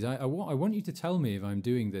 please, I want you to tell me if I'm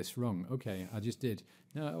doing this wrong. Okay, I just did.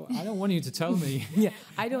 No, I don't want you to tell me. Yeah,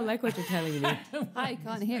 I don't like what you're telling me. I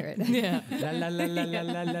can't hear it. Yeah. La la la la la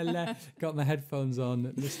la la la. Got my headphones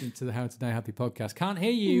on, listening to the How to Die Happy podcast. Can't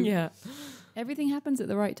hear you. Yeah. Everything happens at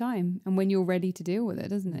the right time and when you're ready to deal with it,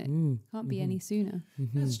 doesn't it? Can't be any sooner.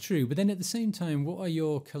 That's true. But then at the same time, what are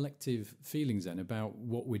your collective feelings then about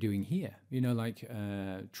what we're doing here?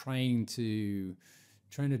 Trying to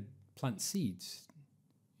plant seeds.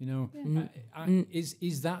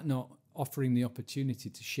 Is that not offering the opportunity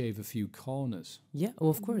to shave a few corners? Yeah, well,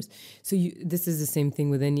 of course. So this is the same thing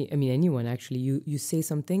with anyone actually. You say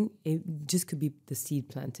something, it just could be the seed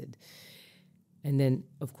planted. And then,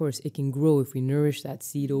 of course, it can grow if we nourish that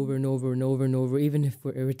seed over and over and over and over, even if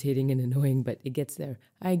we're irritating and annoying, but it gets there.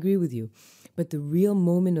 I agree with you. But the real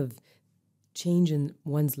moment of change in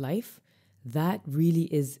one's life, that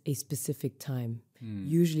really is a specific time.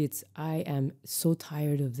 Usually it's, I am so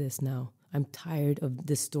tired of this now. I'm tired of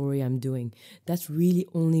this story I'm doing. That's really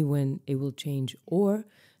only when it will change. Or,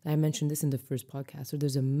 I mentioned this in the first podcast, or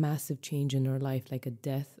there's a massive change in our life, like a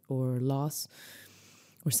death or loss,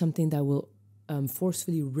 or something that will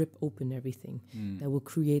forcefully rip open everything, that will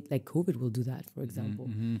create, like COVID will do that, for example.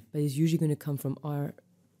 But it's usually going to come from our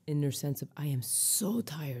inner sense of, I am so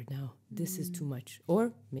tired now. This is too much.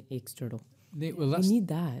 Or external. We need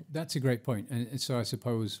that. That's a great point. And so I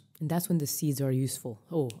suppose... And that's when the seeds are useful.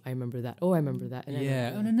 Oh, I remember that. Oh, I remember that. And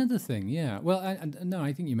and another thing, Well,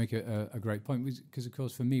 I think you make a great point, because, of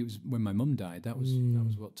course, for me, it was when my mum died. That was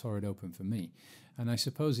what tore it open for me. And I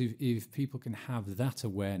suppose if people can have that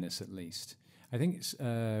awareness at least... I think it's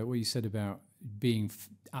what you said about being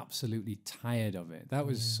absolutely tired of it. That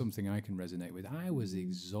was something I can resonate with. I was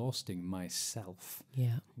exhausting myself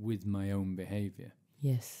with my own behaviour.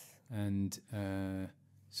 Yes. And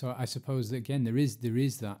so I suppose that, again, there is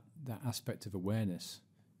that aspect of awareness,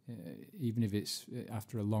 even if it's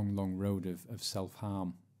after a long, long road of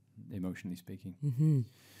self-harm, emotionally speaking.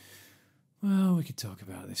 Well, we could talk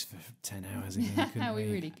about this for 10 hours again, couldn't we?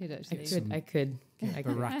 We really could, actually. I could. Get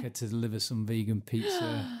Baraka to deliver some vegan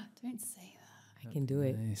pizza. Don't say that. I can do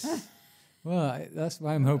it. Nice. Well, that's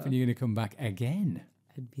why I'm hoping you're going to come back again.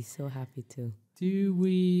 I'd be so happy to. Do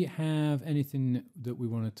we have anything that we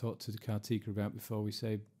want to talk to Kartika about before we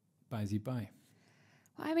say bye?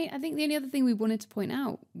 I mean, I think the only other thing we wanted to point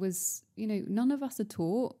out was, none of us are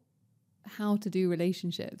taught how to do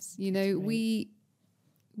relationships. Right.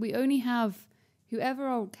 We only have whoever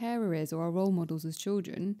our carer is or our role models as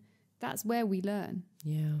children. That's where we learn.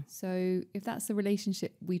 Yeah. So if that's the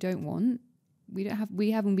relationship we don't want, we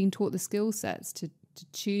haven't been taught the skill sets to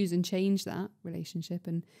choose and change that relationship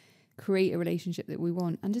and create a relationship that we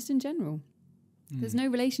want. And just in general, there's no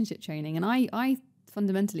relationship training. And I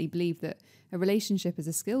fundamentally believe that a relationship is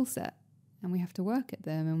a skill set and we have to work at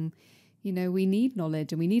them. And, we need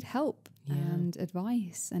knowledge and we need help and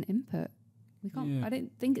advice and input. We can't. Yeah. I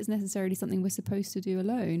don't think it's necessarily something we're supposed to do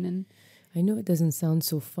alone. And I know it doesn't sound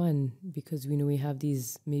so fun because we have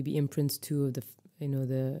these maybe imprints too of the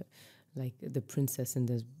princess and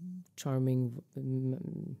the charming,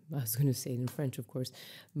 I was going to say it in French, of course,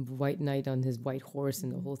 white knight on his white horse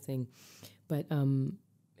and the whole thing. But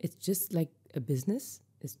it's just like a business.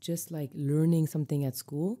 It's just like learning something at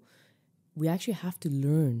school. We actually have to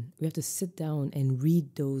learn. We have to sit down and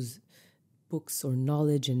read those books or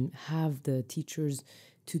knowledge and have the teachers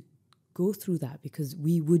to go through that, because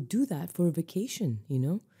we would do that for a vacation,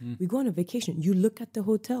 We go on a vacation. You look at the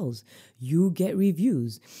hotels. You get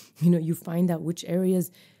reviews. You find out which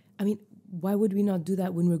areas. I mean, why would we not do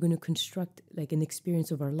that when we're going to construct like an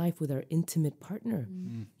experience of our life with our intimate partner?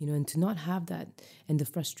 And to not have that and the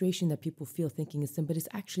frustration that people feel thinking it's them, but it's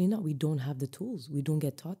actually not. We don't have the tools. We don't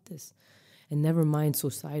get taught this. And never mind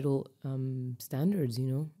societal standards,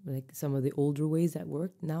 like some of the older ways that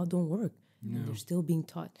work now don't work. And they're still being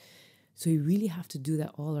taught. So we really have to do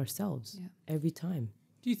that all ourselves every time.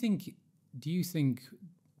 Do you think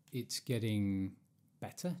it's getting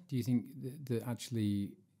better? Do you think that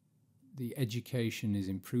actually the education is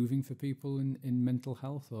improving for people in mental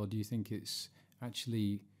health, or do you think it's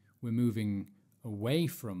actually we're moving away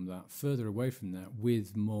from that, further away from that,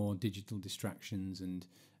 with more digital distractions and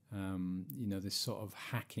this sort of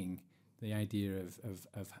hacking, the idea of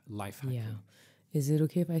life hacking? Yeah. Is it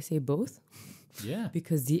okay if I say both? Yeah.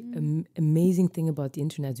 Because the amazing thing about the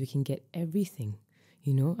internet is we can get everything,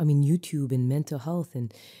 I mean, YouTube and mental health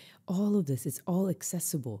and all of this, it's all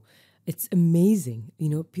accessible. It's amazing.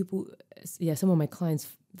 People, some of my clients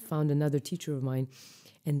found another teacher of mine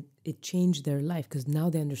and it changed their life because now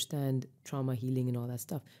they understand trauma healing and all that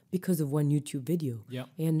stuff because of one YouTube video. Yeah.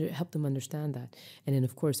 And it helped them understand that. And then,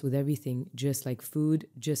 of course, with everything, just like food,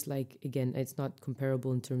 just like, again, it's not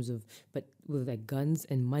comparable in terms of, but with like guns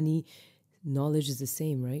and money, knowledge is the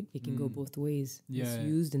same, right? It can go both ways,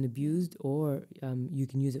 misused and abused, or you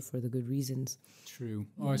can use it for the good reasons. True.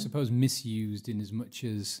 Or I suppose misused in as much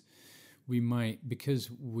as we might, because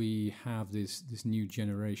we have this new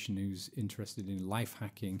generation who's interested in life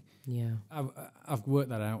hacking. Yeah. I've worked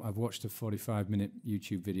that out. I've watched a 45-minute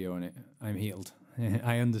YouTube video on it. I'm healed.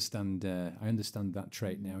 I understand that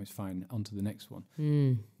trait now. It's fine. On to the next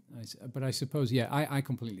one. But I suppose, I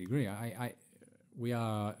completely agree. We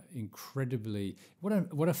are incredibly,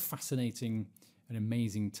 what a fascinating and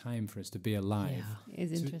amazing time for us to be alive.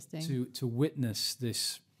 it is interesting. To witness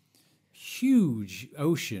this huge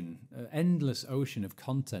ocean, endless ocean of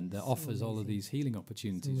content that offers all of these healing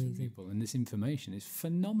opportunities for people, and this information is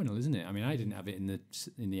phenomenal, isn't it? I mean, I didn't have it in the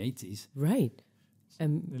 80s. Right.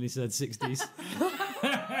 Nearly said 60s.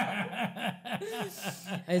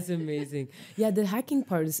 It's amazing. Yeah, the hacking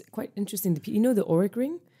part is quite interesting. The Auric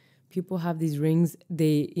ring? People have these rings.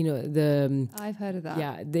 They, I've heard of that.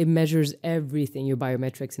 Yeah, they measures everything, your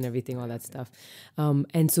biometrics and everything, all that stuff.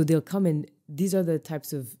 And so they'll come in. These are the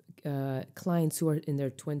types of clients who are in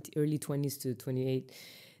their early 20s to 28.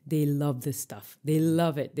 They love this stuff. They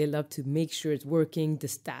love it. They love to make sure it's working, the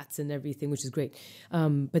stats and everything, which is great.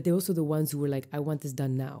 But they're also the ones who were like, I want this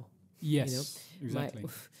done now. Yes, exactly.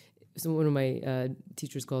 So one of my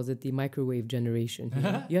teachers calls it the microwave generation.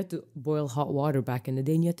 You had to boil hot water back in the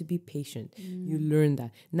day, and you had to be patient. You learn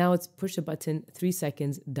that. Now it's push a button, 3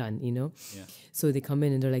 seconds, done, Yeah. So they come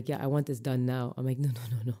in and they're like, I want this done now. I'm like, no.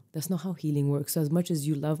 That's not how healing works. So as much as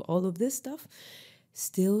you love all of this stuff,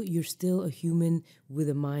 you're still a human with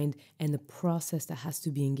a mind and a process that has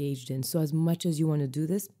to be engaged in. So as much as you want to do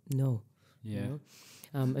this, no. Yeah.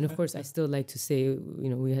 And of course, I still like to say,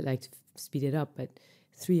 we like to speed it up, but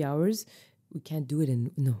 3 hours, we can't do it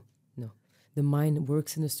no. The mind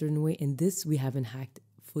works in a certain way, and this we haven't hacked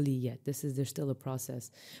fully yet. There's still a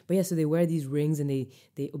process. But yeah, so they wear these rings and they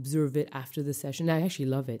observe it after the session. I actually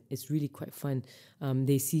love it. It's really quite fun.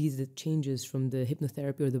 They see the changes from the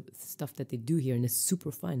hypnotherapy or the stuff that they do here, and it's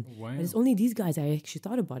super fun. Wow. And it's only these guys I actually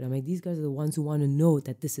thought about. I'm like, these guys are the ones who want to know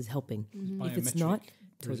that this is helping. If it's not,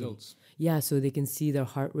 results. Yeah, so they can see their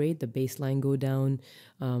heart rate, the baseline go down.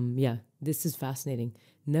 This is fascinating.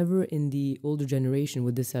 Never in the older generation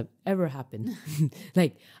would this have ever happened.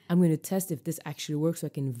 Like, I'm going to test if this actually works so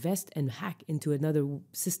I can invest and hack into another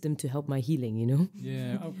system to help my healing,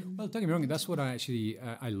 Yeah. Well, don't get me wrong. That's what I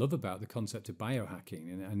love about the concept of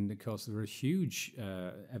biohacking. And of course, there are huge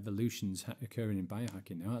evolutions occurring in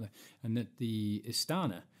biohacking now, aren't there? And that the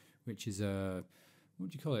Istana, which is a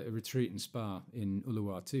retreat and spa in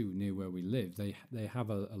Uluwatu, near where we live, they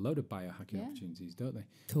have a load of biohacking opportunities, don't they?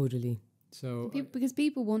 Totally. So Because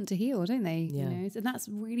people want to heal, don't they? Yeah. And that's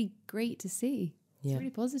really great to see. It's Yeah. really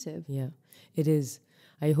positive. Yeah, it is.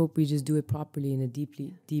 I hope we just do it properly in a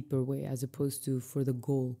deeper way, as opposed to for the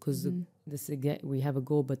goal. Because this again, we have a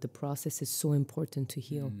goal, but the process is so important to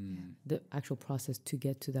heal. The actual process to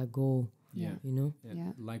get to that goal. Yeah. You know?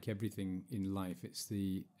 Yeah. Like everything in life, it's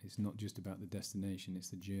not just about the destination, it's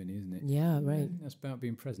the journey, isn't it? Yeah, right. That's about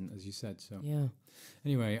being present, as you said. So yeah.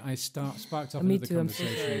 Anyway, I sparked off Me another too. I'm so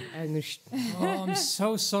conversation. sorry. Oh, I'm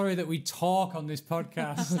so sorry that we talk on this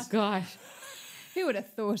podcast. Gosh. Who would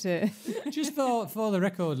have thought it? Just for the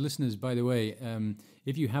record, listeners, by the way,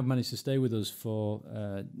 if you have managed to stay with us for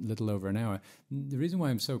a little over an hour, the reason why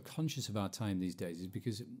I'm so conscious of our time these days is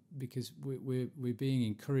because we're being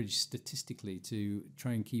encouraged statistically to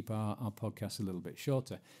try and keep our podcast a little bit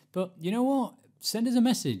shorter. But you know what? Send us a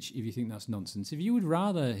message if you think that's nonsense. If you would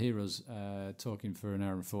rather hear us talking for an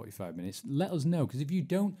hour and 45 minutes, let us know. Because if you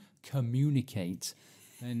don't communicate,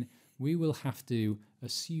 then we will have to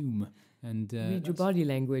assume and read your body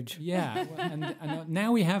language. Yeah, and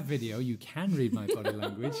now we have video. You can read my body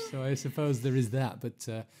language, so I suppose there is that. But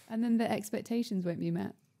And then the expectations won't be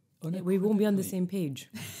met. We won't be on the same page.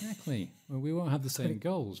 Exactly. Well, we won't have the same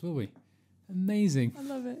goals, will we? Amazing. I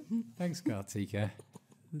love it. Thanks, Kartika.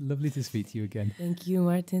 Lovely to speak to you again. Thank you,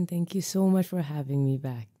 Martin. Thank you so much for having me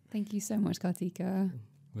back. Thank you so much, Kartika.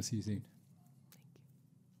 We'll see you soon.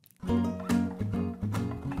 Thank you.